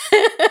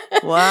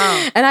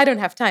 Wow. And I don't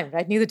have time,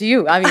 right? Neither do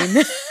you. I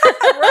mean.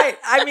 Right.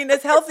 I mean,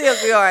 as healthy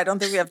as we are, I don't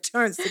think we have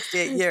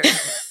 268 years.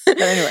 But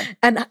anyway.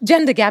 And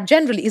gender gap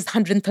generally is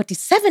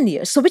 137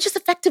 years. So which is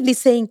effectively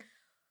saying,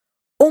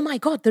 oh my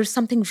God, there's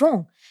something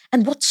wrong.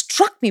 And what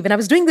struck me when I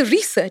was doing the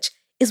research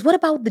is, what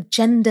about the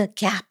gender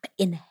gap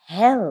in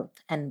health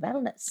and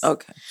wellness?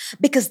 Okay.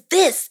 Because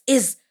this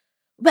is,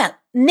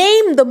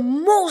 name the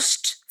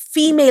most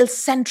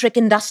female-centric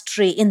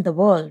industry in the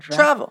world,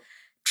 right?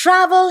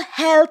 Travel,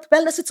 health,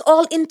 wellness, it's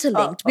all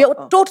interlinked. We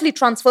are totally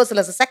transversal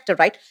as a sector,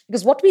 right?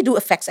 Because what we do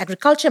affects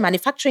agriculture,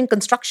 manufacturing,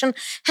 construction,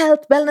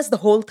 health, wellness, the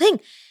whole thing.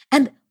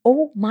 And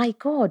oh my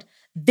God,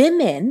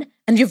 women,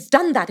 and you've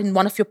done that in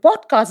one of your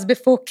podcasts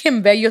before,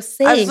 Kim, where you're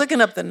saying... I was looking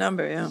up the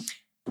number, yeah.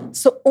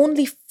 So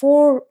only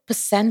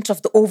 4%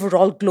 of the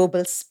overall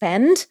global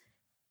spend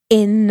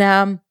in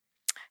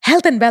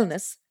health and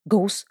wellness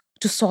goes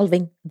to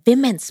solving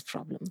women's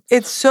problems.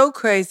 It's so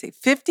crazy.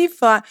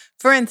 55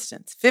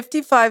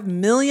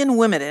 million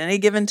women at any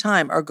given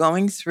time are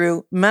going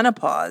through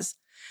menopause.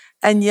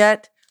 And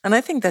yet, and I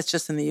think that's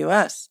just in the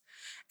US,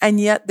 and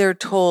yet they're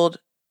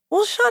told,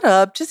 well, shut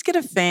up, just get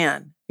a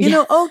fan.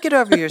 Get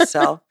over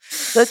yourself.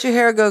 Let your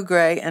hair go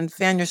gray and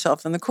fan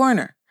yourself in the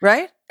corner,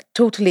 right?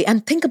 Totally.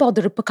 And think about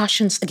the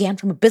repercussions, again,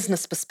 from a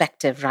business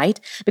perspective, right?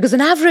 Because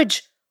an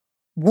average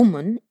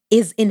woman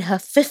is in her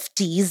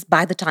 50s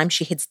by the time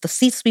she hits the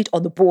C-suite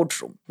or the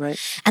boardroom. Right.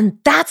 And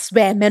that's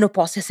where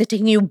menopause is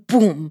hitting you,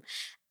 boom,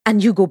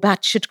 and you go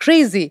batshit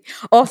crazy.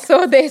 Or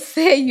so they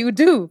say you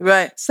do.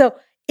 Right. So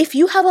if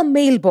you have a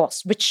male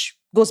boss, which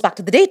goes back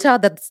to the data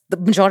that the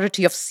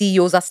majority of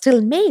CEOs are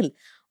still male,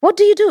 what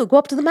do? Go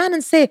up to the man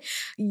and say,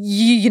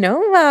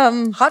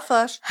 Hot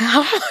flash.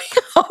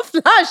 hot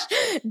flash,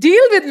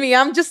 deal with me.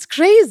 I'm just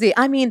crazy.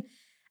 I mean,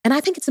 and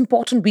I think it's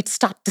important we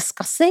start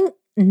discussing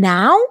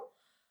now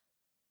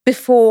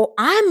before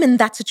I'm in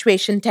that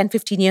situation 10,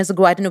 15 years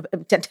ago. I don't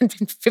know, 10,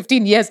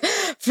 15 years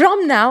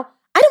from now.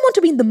 I don't want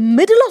to be in the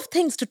middle of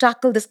things to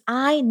tackle this.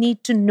 I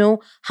need to know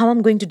how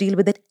I'm going to deal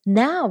with it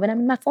now when I'm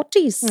in my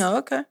 40s.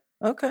 Oh,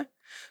 okay.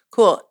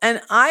 Cool.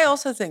 And I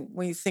also think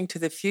when you think to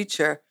the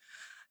future,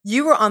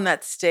 you were on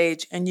that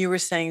stage and you were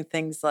saying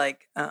things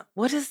like,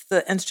 what is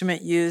the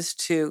instrument used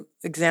to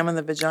examine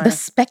the vagina? The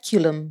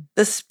speculum.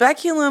 The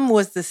speculum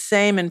was the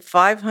same in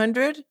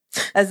 500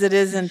 as it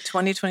is in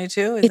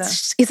 2022?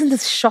 Isn't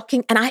this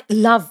shocking? And I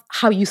love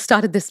how you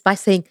started this by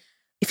saying,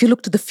 if you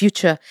look to the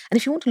future, and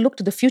if you want to look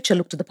to the future,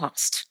 look to the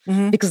past.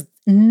 Mm-hmm. Because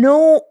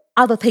no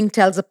other thing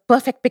tells a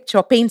perfect picture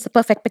or paints a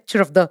perfect picture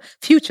of the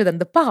future than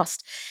the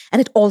past. And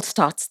it all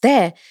starts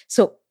there.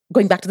 So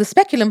going back to the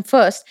speculum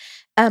first,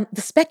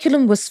 the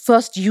speculum was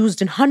first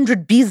used in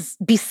 100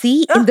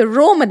 BC in the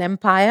Roman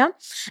Empire.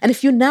 And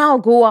if you now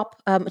go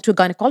up to a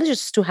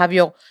gynecologist to have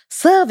your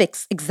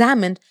cervix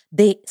examined,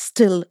 they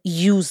still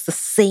use the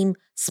same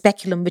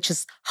speculum, which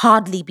has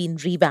hardly been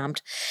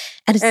revamped.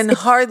 And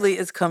hardly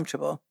is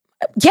comfortable.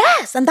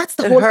 Yes, and that's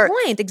the It whole hurts.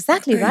 point.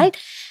 Exactly, right?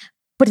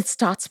 But it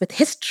starts with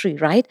history,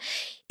 right?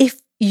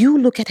 If you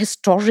look at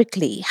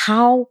historically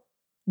how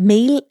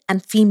male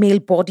and female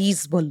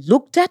bodies were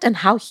looked at and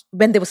how,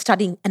 when they were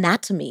studying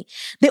anatomy,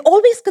 they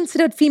always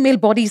considered female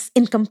bodies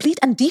incomplete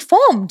and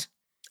deformed.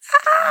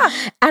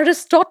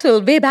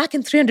 Aristotle, way back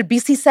in 300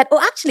 BC, said,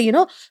 actually,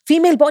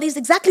 female body is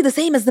exactly the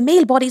same as the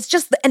male body. It's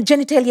just the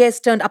genitalia is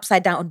turned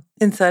upside down.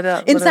 Inside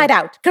out. Inside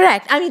out,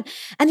 correct. I mean,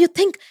 and you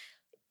think,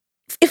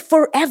 if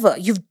forever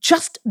you've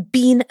just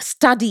been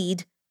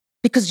studied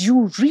because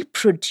you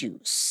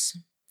reproduce.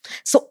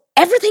 So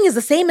everything is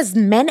the same as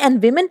men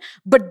and women,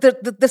 but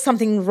there's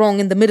something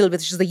wrong in the middle,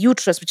 which is the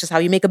uterus, which is how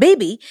you make a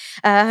baby.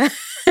 It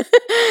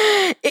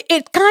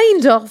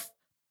kind of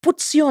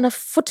puts you on a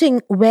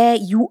footing where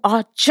you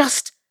are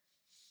just,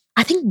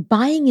 I think,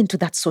 buying into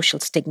that social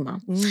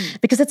stigma.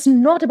 Because it's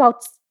not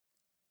about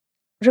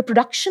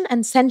reproduction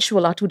and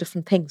sensual are two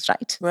different things,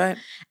 right? Right.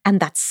 And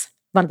that's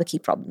one of the key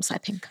problems, I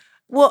think.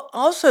 Well,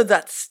 also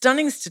that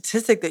stunning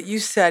statistic that you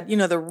said,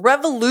 the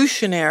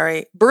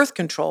revolutionary birth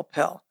control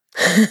pill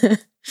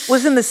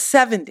was in the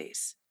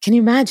 70s. Can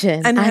you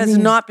imagine? And has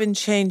not been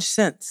changed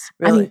since,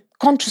 really. I mean,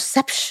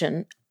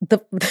 contraception, the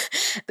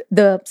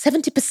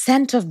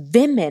 70% of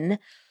women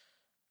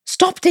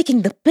stop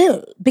taking the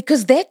pill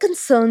because their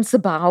concerns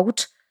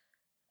about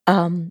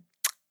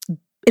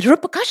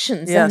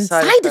repercussions and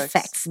side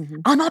effects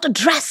are not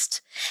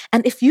addressed.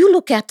 And if you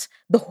look at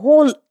the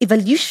whole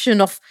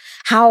evolution of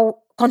how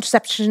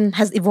contraception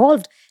has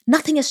evolved,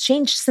 nothing has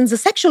changed since the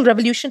sexual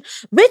revolution,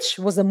 which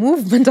was a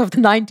movement of the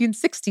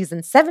 1960s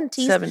and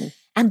 70s.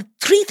 And the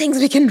three things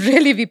we can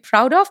really be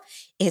proud of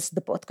is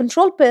the birth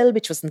control pill,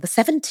 which was in the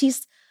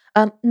 70s.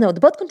 The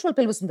birth control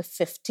pill was in the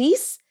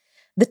 50s.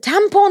 The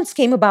tampons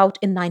came about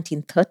in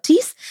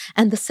 1930s.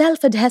 And the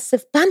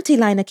self-adhesive panty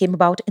liner came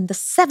about in the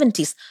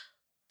 70s.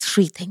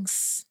 Three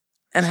things.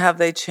 And have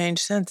they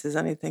changed since? Has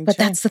anything But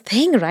changed? that's the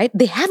thing, right?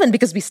 They haven't,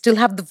 because we still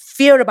have the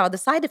fear about the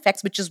side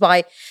effects, which is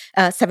why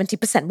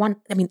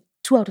 70%,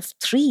 2 out of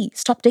 3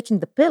 stop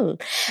taking the pill.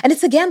 And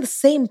it's again the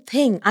same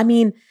thing. I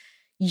mean,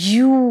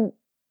 you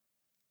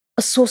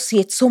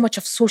associate so much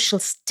of social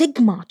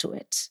stigma to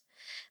it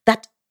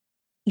that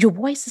your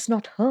voice is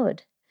not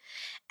heard.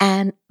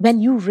 And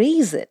when you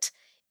raise it,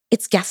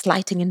 it's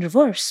gaslighting in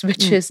reverse,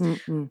 which is,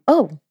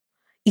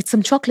 eat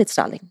some chocolates,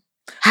 darling.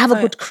 Have a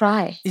good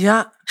cry.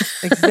 Yeah,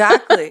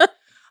 exactly.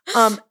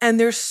 And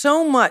there's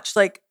so much,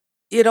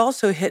 it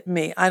also hit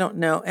me. I don't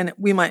know. And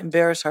we might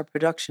embarrass our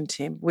production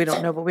team. We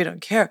don't know, but we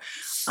don't care.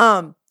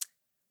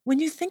 When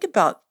you think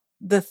about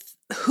the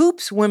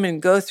hoops women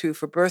go through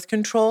for birth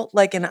control,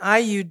 like an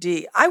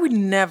IUD, I would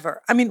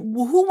never,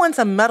 who wants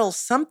a metal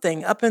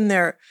something up in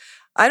their,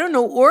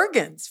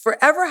 organs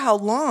forever? How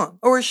long?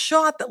 Or a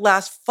shot that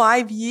lasts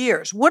 5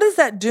 years? What is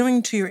that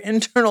doing to your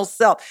internal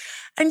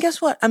self? And guess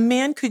what? A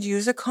man could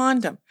use a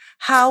condom.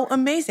 How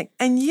amazing.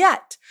 And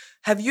yet,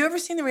 have you ever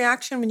seen the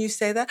reaction when you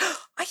say that?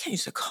 I can't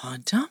use a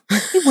condom.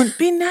 It wouldn't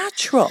be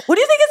natural. What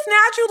do you think it's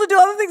natural to do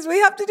all the things we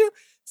have to do?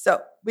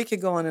 So we could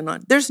go on and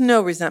on. There's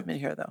no resentment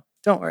here, though.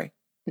 Don't worry.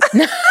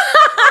 None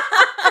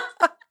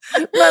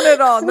at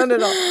all.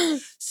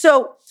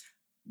 So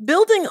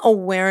building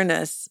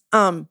awareness,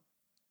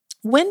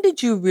 when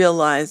did you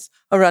realize,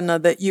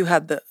 Aradhana, that you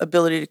had the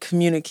ability to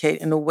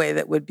communicate in a way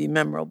that would be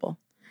memorable?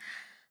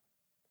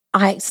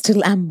 I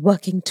still am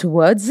working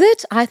towards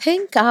it, I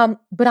think.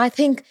 But I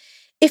think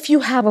if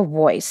you have a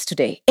voice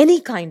today, any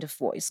kind of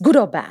voice, good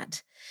or bad,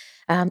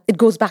 it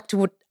goes back to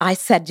what I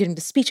said during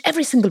the speech.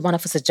 Every single one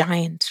of us is a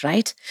giant,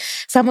 right?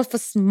 Some of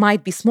us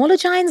might be smaller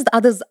giants, the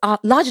others are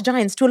large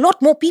giants to a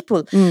lot more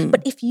people.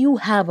 But if you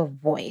have a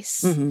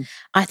voice,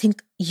 I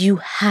think you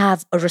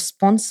have a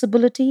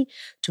responsibility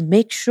to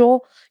make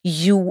sure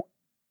you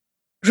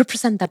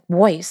represent that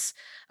voice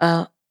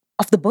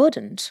of the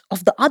burdened,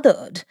 of the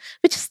othered,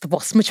 which is the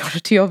vast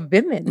majority of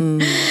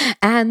women,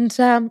 and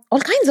all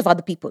kinds of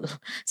other people.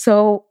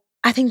 So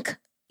I think,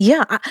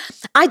 yeah,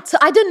 I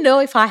don't know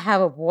if I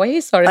have a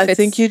voice or if I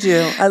think you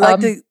do. I like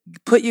to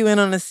put you in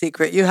on a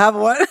secret. You have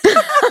one.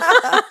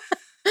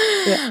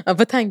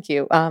 But thank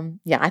you.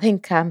 I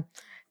think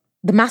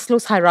the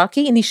Maslow's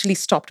hierarchy initially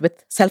stopped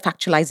with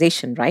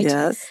self-actualization, right?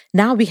 Yes.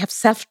 Now we have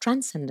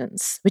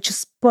self-transcendence, which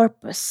is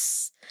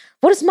purpose.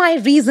 What is my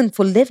reason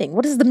for living?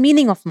 What is the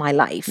meaning of my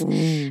life?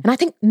 And I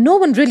think no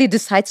one really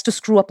decides to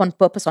screw up on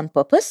purpose.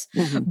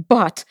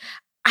 But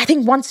I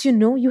think once you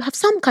know, you have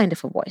some kind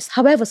of a voice,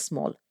 however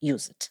small,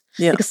 use it.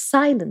 Yeah. Because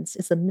silence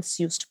is a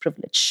misused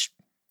privilege.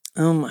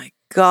 Oh my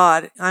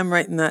God, I'm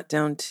writing that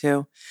down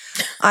too.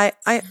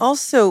 I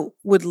also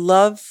would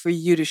love for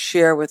you to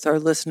share with our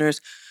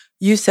listeners,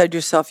 you said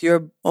yourself,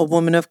 you're a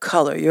woman of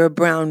color, you're a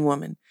brown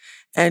woman,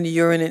 and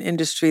you're in an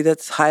industry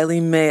that's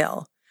highly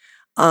male.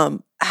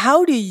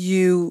 How do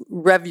you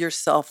rev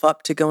yourself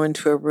up to go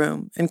into a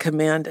room and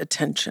command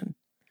attention?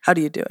 How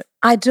do you do it?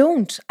 I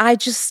don't. I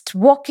just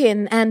walk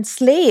in and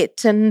slay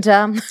it and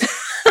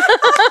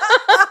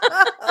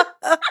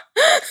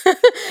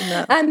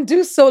and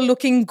do so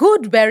looking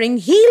good, wearing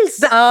heels.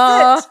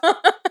 That's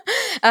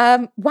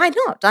Why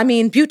not? I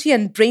mean, beauty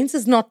and brains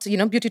is not,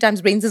 beauty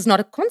times brains is not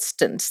a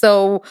constant.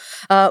 So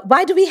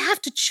why do we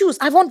have to choose?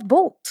 I want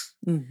both.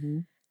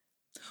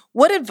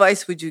 What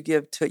advice would you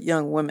give to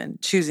young women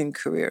choosing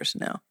careers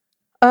now?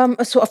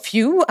 So a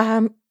few.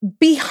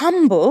 Be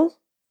humble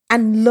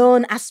and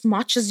learn as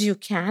much as you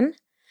can.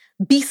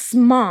 Be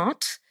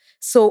smart.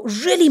 So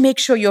really make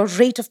sure your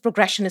rate of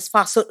progression is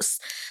fast. So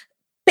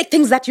pick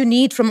things that you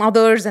need from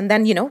others and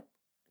then,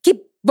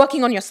 keep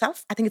working on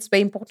yourself. I think it's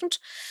very important.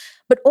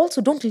 But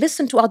also don't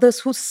listen to others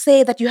who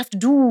say that you have to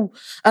do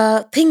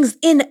things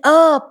in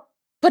a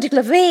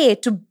particular way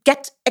to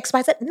get X,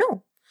 Y, Z.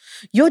 No.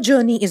 Your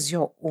journey is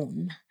your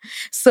own.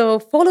 So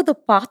follow the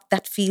path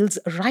that feels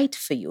right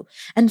for you.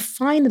 And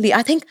finally,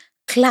 I think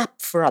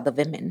clap for other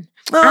women.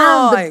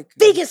 I'm the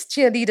biggest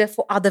cheerleader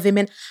for other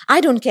women.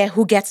 I don't care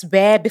who gets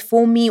where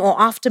before me or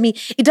after me.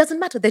 It doesn't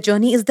matter. Their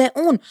journey is their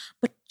own.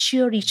 But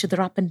cheer each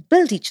other up and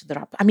build each other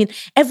up. I mean,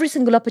 every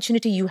single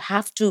opportunity you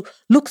have to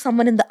look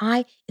someone in the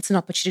eye, it's an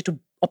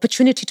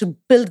opportunity to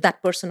build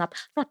that person up,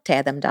 not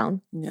tear them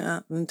down.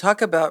 Yeah. And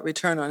talk about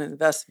return on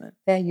investment.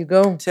 There you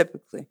go.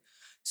 Typically.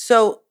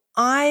 So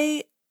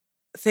I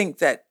think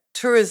that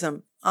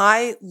tourism,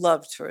 I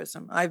love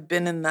tourism. I've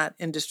been in that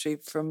industry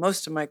for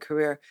most of my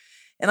career.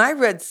 And I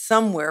read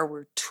somewhere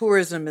where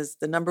tourism is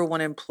the number one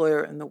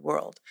employer in the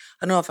world.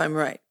 I don't know if I'm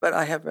right, but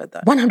I have read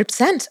that.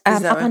 100%.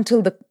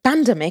 Until the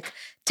pandemic,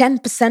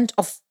 10%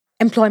 of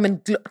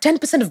employment,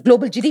 10% of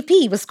global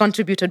GDP was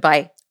contributed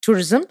by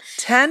tourism.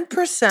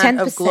 10%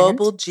 of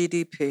global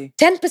GDP.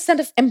 10%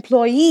 of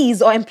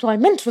employees or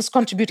employment was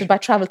contributed by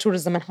travel,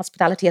 tourism, and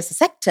hospitality as a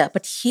sector.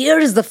 But here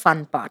is the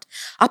fun part.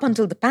 Up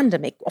until the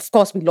pandemic, of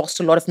course, we lost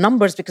a lot of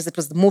numbers because it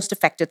was the most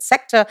affected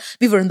sector.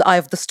 We were in the eye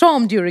of the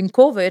storm during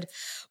COVID.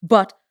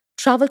 But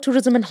travel,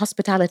 tourism, and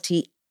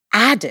hospitality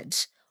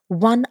added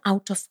 1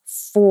 out of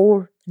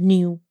 4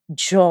 new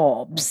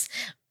jobs.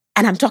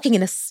 And I'm talking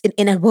in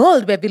a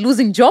world where we're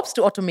losing jobs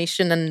to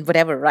automation and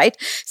whatever, right?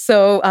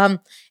 So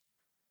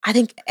I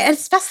think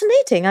it's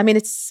fascinating. I mean,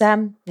 it's,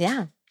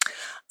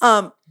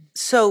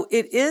 So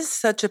it is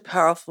such a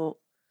powerful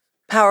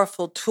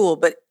tool,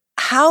 but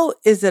how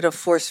is it a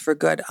force for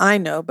good? I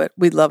know, but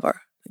we'd love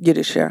you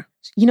to share.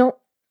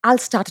 I'll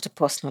start at a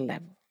personal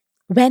level.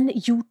 When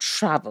you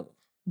travel,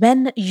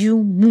 when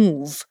you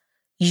move,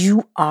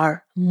 you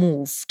are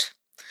moved.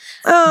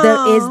 Oh.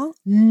 There is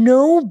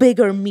no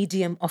bigger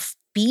medium of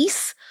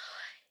peace.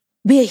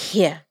 We're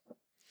here.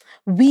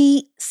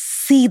 We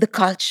see the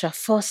culture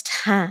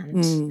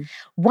firsthand.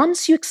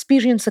 Once you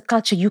experience a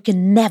culture, you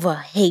can never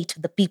hate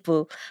the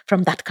people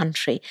from that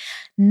country.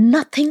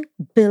 Nothing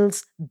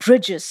builds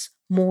bridges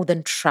more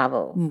than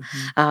travel.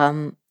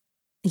 I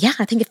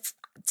think it's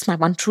my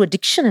one true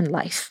addiction in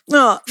life.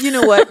 Oh, you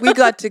know what? We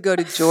got to go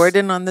to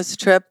Jordan on this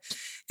trip.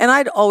 And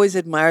I'd always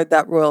admired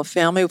that royal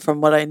family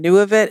from what I knew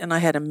of it. And I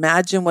had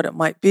imagined what it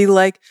might be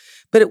like.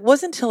 But it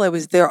wasn't until I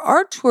was there.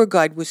 Our tour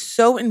guide was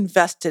so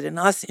invested in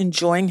us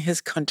enjoying his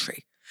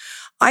country.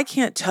 I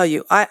can't tell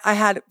you. I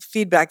had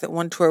feedback that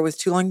one tour was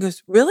too long. He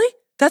goes, really?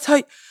 That's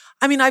how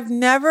I've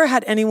never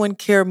had anyone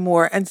care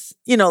more. And,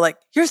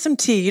 here's some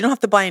tea. You don't have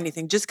to buy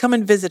anything. Just come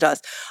and visit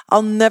us.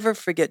 I'll never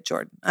forget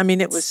Jordan.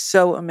 It was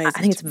so amazing. I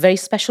think it's a very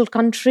special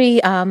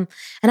country. And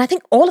I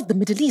think all of the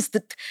Middle East,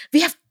 we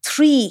have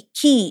 3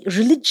 key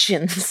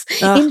religions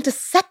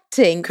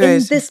intersecting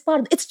in this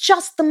part. It's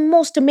just the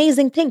most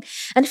amazing thing.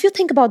 And if you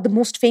think about the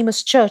most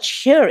famous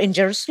church here in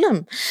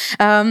Jerusalem,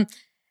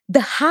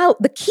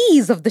 the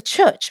keys of the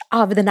church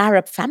are with an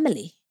Arab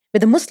family.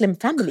 with a Muslim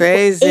family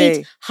Crazy.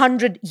 for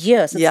 800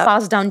 years. It's Yep.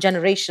 passed down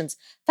generations.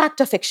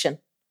 Fact or fiction?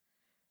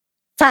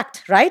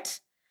 Fact, right?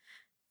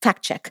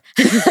 Fact check.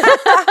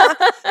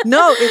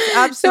 No, it's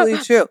absolutely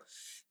true.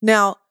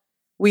 Now,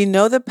 we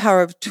know the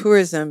power of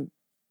tourism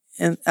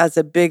as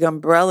a big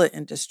umbrella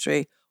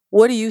industry.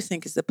 What do you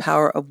think is the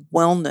power of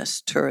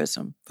wellness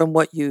tourism from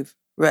what you've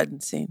read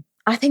and seen?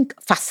 I think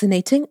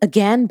fascinating,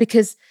 again,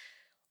 because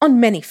on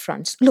many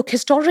fronts. Look,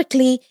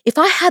 historically, if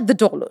I had the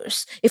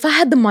dollars, if I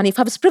had the money, if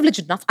I was privileged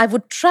enough, I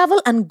would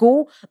travel and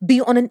go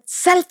be on a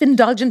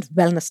self-indulgent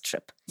wellness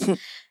trip.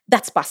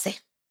 That's passé.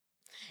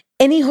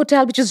 Any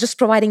hotel which is just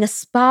providing a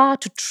spa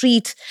to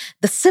treat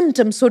the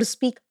symptoms, so to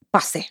speak,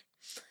 passé.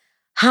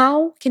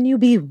 How can you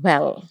be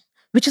well,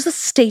 which is a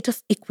state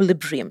of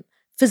equilibrium,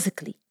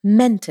 physically,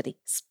 mentally,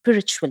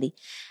 spiritually,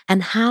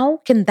 and how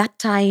can that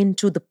tie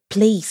into the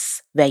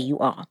place where you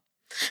are?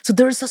 So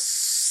there is a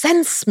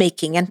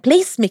sense-making and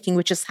place-making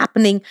which is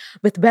happening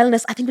with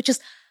wellness, I think, which is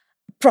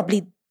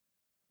probably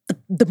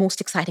the most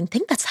exciting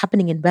thing that's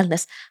happening in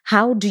wellness.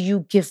 How do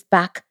you give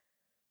back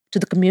to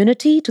the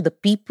community, to the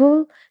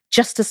people,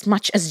 just as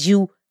much as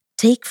you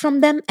take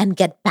from them and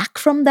get back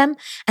from them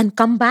and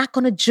come back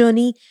on a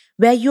journey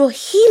where you're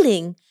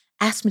healing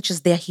as much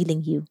as they're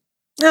healing you?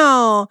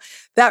 No,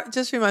 that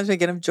just reminds me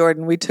again of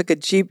Jordan. We took a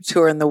Jeep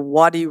tour in the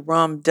Wadi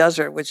Rum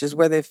Desert, which is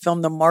where they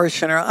filmed The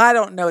Martian, or I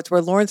don't know. It's where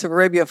Lawrence of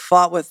Arabia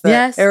fought with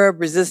the Arab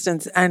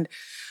resistance. And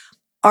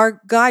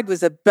our guide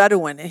was a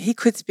Bedouin, and he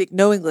could speak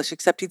no English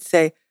except he'd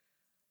say,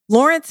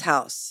 Lawrence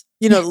House,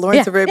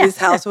 Lawrence of Arabia's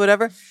house or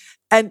whatever.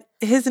 And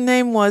his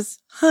name was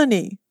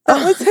Honey.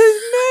 That was his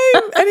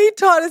name. And he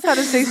taught us how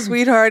to say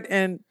sweetheart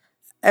in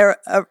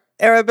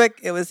Arabic.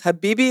 It was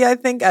Habibi, I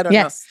think. I don't know.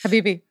 Yes,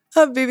 Habibi.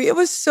 Habibi. It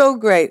was so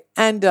great.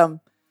 And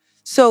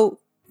so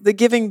the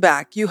giving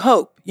back, you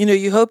hope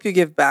you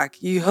give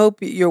back. You hope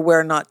you're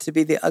aware not to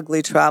be the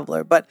ugly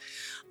traveler. But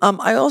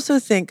I also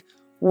think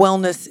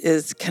wellness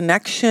is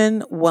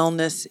connection.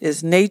 Wellness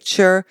is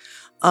nature.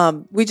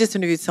 We just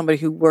interviewed somebody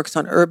who works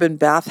on urban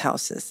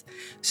bathhouses.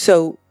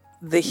 So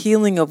the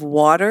healing of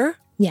water,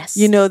 yes,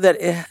 that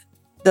it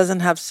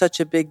doesn't have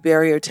such a big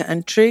barrier to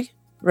entry,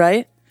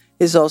 right,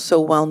 is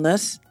also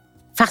wellness.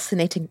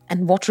 Fascinating.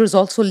 And water is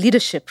also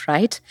leadership,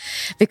 right?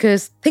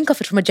 Because think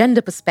of it from a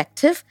gender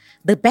perspective,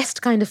 the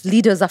best kind of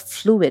leaders are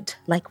fluid,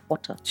 like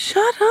water.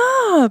 Shut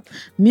up.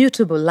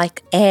 Mutable,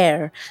 like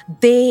air.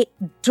 They're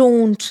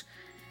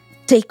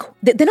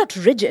not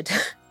rigid.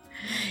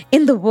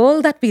 In the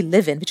world that we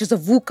live in, which is a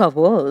VUCA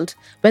world,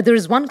 where there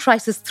is one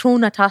crisis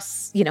thrown at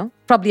us,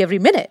 probably every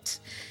minute,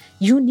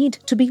 you need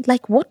to be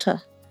like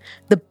water.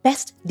 The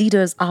best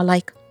leaders are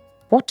like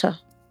water.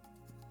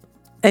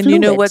 And fluid. You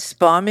know what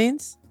spa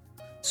means?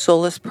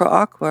 Solus pro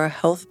aqua,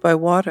 health by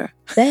water.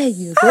 There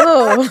you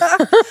go.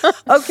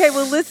 Okay,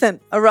 well, listen,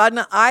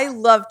 Aradhana, I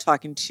love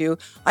talking to you.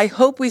 I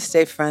hope we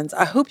stay friends.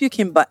 I hope you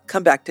can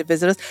come back to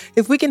visit us.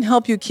 If we can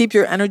help you keep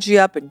your energy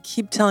up and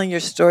keep telling your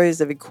stories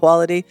of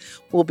equality,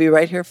 we'll be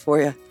right here for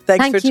you.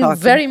 Thanks for talking. Thank you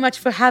very much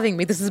for having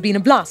me. This has been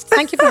a blast.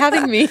 Thank you for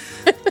having me.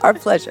 Our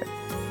pleasure.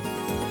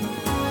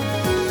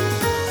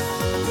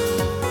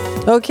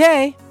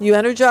 Okay, you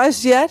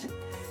energized yet?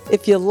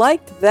 If you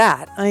liked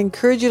that, I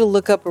encourage you to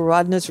look up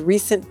Aradhana's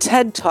recent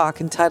TED Talk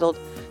entitled,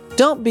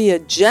 Don't Be a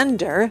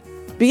Gender,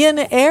 Be an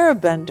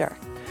Airbender.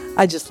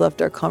 I just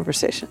loved our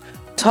conversation.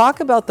 Talk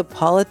about the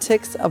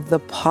politics of the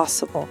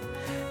possible.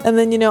 And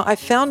then, I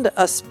found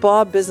a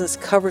spa business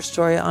cover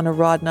story on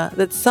Aradhana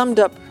that summed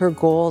up her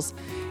goals.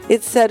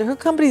 It said her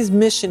company's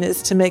mission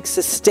is to make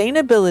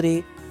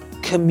sustainability,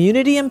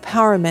 community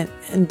empowerment,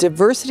 and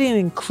diversity and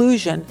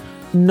inclusion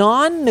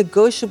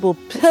non-negotiable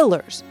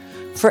pillars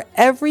for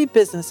every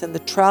business in the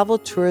travel,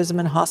 tourism,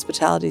 and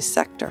hospitality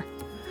sector.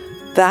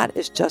 That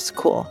is just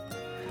cool.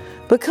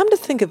 But come to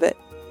think of it,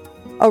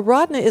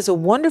 Aradhana is a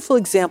wonderful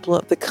example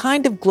of the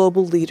kind of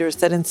global leaders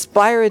that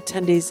inspire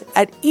attendees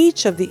at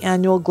each of the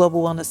annual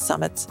Global Wellness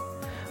Summits.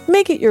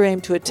 Make it your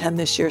aim to attend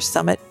this year's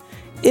summit.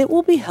 It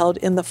will be held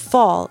in the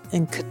fall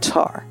in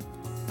Qatar.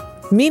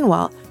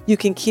 Meanwhile, you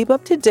can keep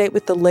up to date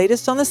with the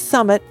latest on the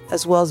summit,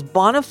 as well as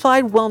bona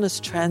fide wellness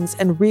trends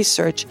and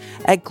research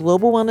at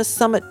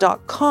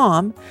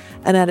globalwellnesssummit.com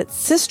and at its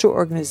sister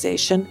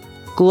organization,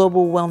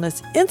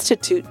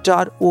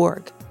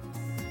 globalwellnessinstitute.org.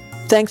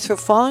 Thanks for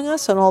following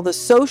us on all the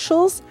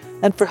socials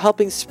and for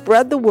helping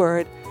spread the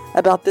word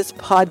about this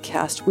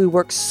podcast we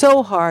work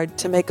so hard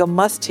to make a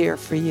must-hear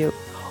for you,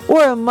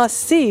 or a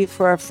must-see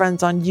for our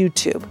friends on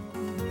YouTube.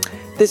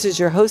 This is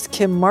your host,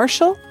 Kim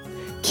Marshall.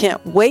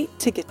 Can't wait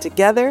to get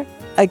together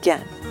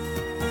again.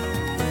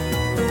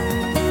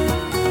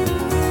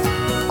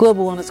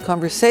 Global Wellness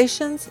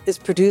Conversations is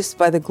produced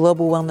by the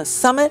Global Wellness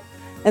Summit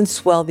and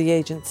Swell the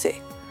Agency.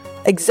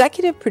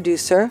 Executive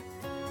producer,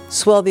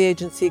 Swell the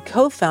Agency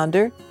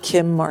co-founder,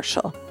 Kim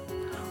Marshall.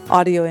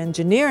 Audio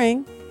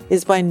engineering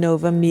is by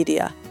Nova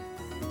Media.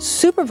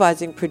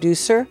 Supervising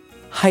producer,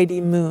 Heidi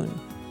Moon.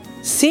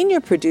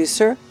 Senior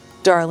producer,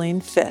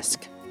 Darlene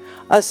Fisk.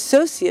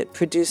 Associate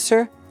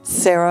producer,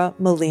 Sarah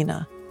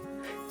Molina.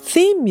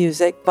 Theme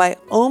music by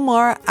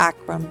Omar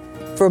Akram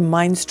for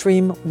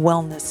Mindstream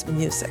Wellness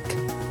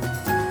Music.